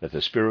that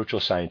the spiritual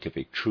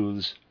scientific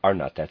truths are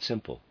not that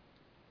simple.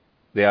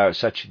 They are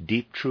such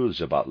deep truths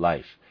about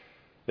life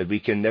that we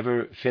can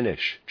never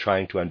finish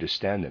trying to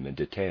understand them in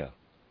detail.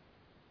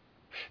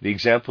 The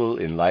example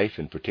in life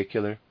in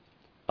particular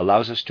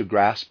allows us to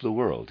grasp the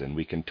world, and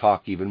we can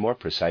talk even more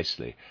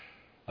precisely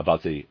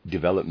about the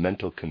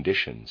developmental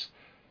conditions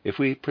if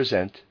we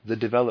present the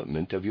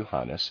development of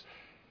Johannes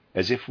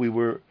as if we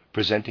were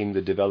presenting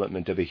the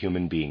development of a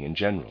human being in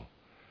general.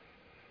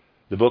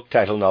 The book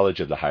titled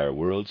Knowledge of the Higher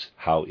Worlds,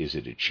 How Is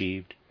It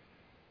Achieved?,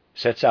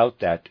 sets out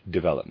that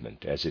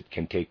development as it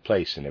can take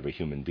place in every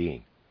human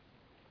being.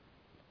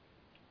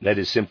 That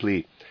is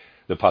simply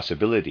the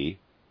possibility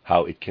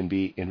how it can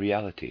be in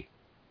reality.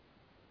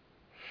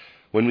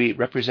 When we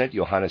represent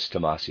Johannes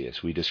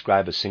Thomasius, we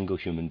describe a single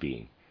human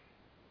being,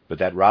 but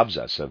that robs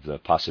us of the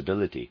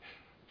possibility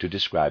to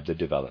describe the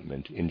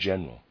development in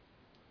general.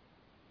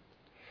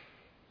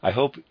 I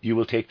hope you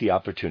will take the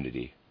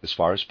opportunity, as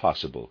far as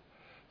possible,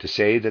 to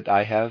say that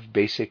I have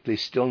basically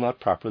still not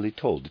properly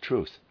told the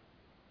truth.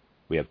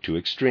 We have two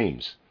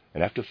extremes,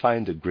 and have to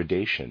find the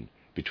gradation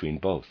between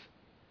both.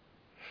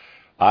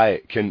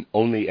 I can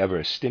only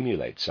ever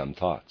stimulate some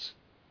thoughts.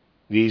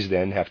 These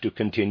then have to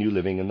continue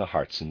living in the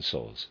hearts and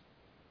souls.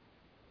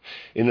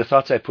 In the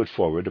thoughts I put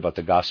forward about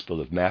the Gospel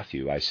of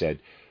Matthew, I said,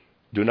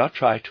 do not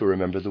try to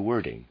remember the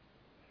wording,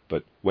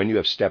 but when you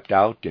have stepped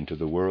out into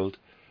the world,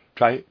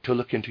 try to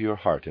look into your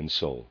heart and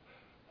soul,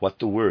 what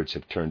the words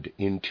have turned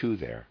into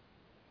there.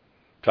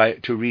 Try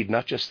to read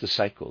not just the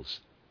cycles,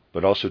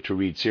 but also to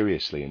read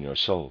seriously in your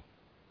soul.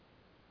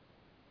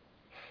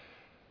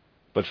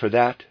 But for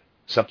that,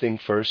 something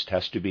first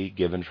has to be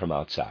given from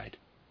outside.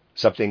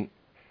 Something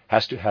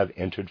has to have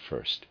entered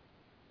first.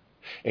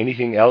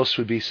 Anything else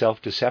would be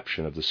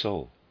self-deception of the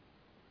soul.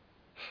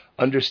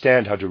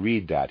 Understand how to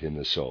read that in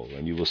the soul,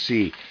 and you will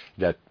see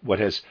that what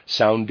has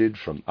sounded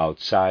from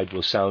outside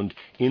will sound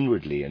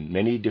inwardly in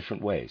many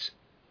different ways.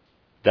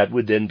 That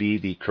would then be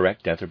the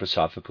correct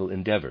anthroposophical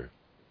endeavor,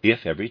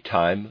 if every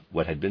time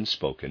what had been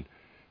spoken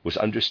was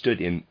understood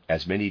in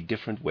as many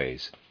different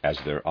ways as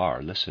there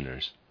are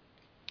listeners.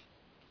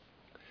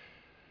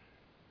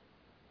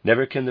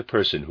 Never can the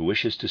person who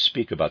wishes to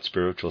speak about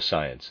spiritual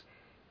science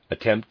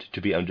attempt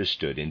to be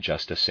understood in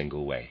just a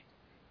single way.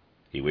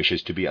 He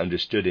wishes to be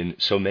understood in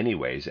so many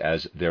ways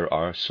as there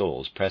are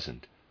souls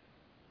present.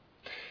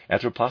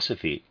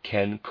 Anthroposophy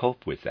can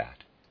cope with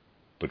that,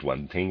 but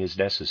one thing is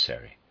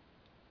necessary.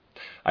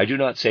 I do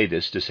not say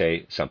this to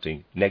say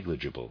something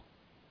negligible.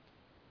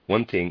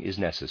 One thing is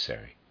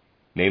necessary,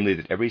 namely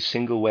that every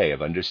single way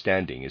of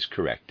understanding is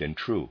correct and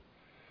true.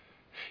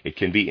 It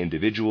can be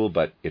individual,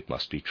 but it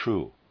must be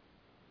true.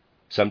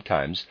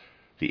 Sometimes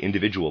the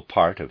individual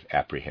part of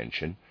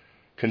apprehension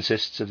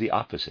consists of the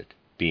opposite,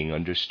 being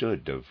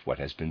understood of what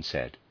has been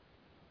said.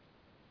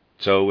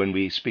 So when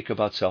we speak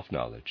about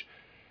self-knowledge,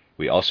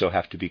 we also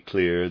have to be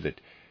clear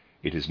that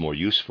it is more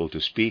useful to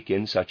speak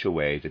in such a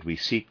way that we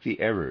seek the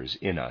errors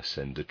in us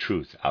and the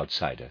truth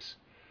outside us.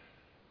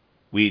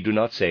 We do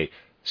not say,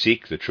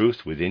 "Seek the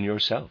truth within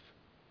yourself."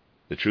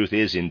 The truth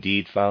is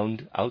indeed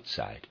found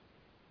outside.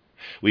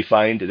 We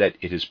find that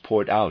it is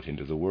poured out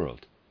into the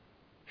world.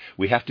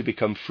 We have to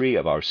become free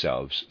of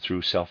ourselves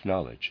through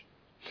self-knowledge,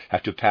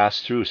 have to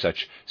pass through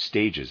such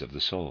stages of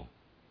the soul.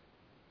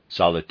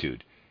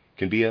 Solitude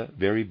can be a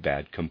very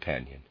bad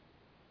companion.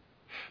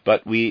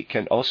 But we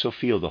can also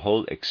feel the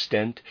whole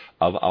extent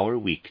of our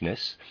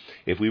weakness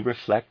if we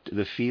reflect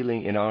the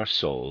feeling in our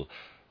soul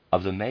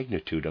of the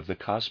magnitude of the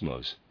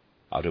cosmos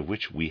out of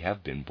which we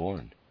have been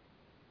born.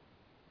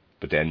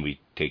 But then we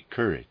take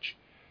courage,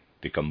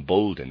 become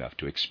bold enough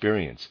to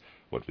experience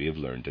what we have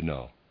learned to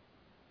know.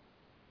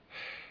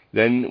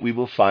 Then we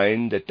will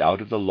find that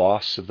out of the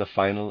loss of the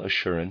final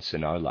assurance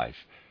in our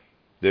life,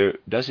 there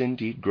does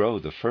indeed grow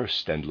the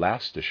first and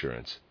last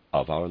assurance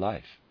of our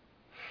life.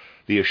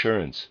 The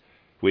assurance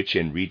which,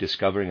 in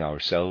rediscovering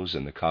ourselves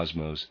in the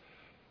cosmos,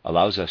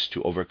 allows us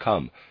to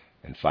overcome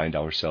and find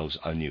ourselves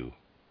anew.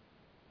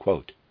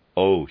 Quote,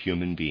 "O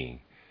human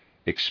being,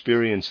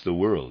 experience the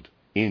world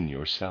in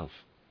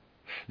yourself.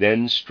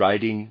 Then,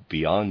 striding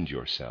beyond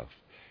yourself,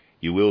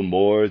 you will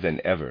more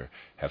than ever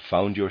have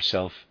found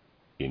yourself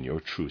in your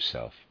true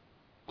self."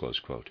 Close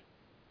quote.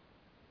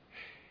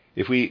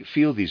 If we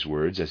feel these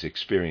words as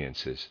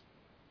experiences,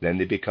 then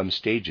they become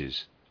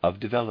stages of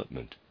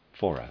development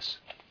for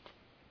us.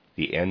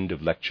 The end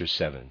of Lecture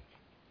 7.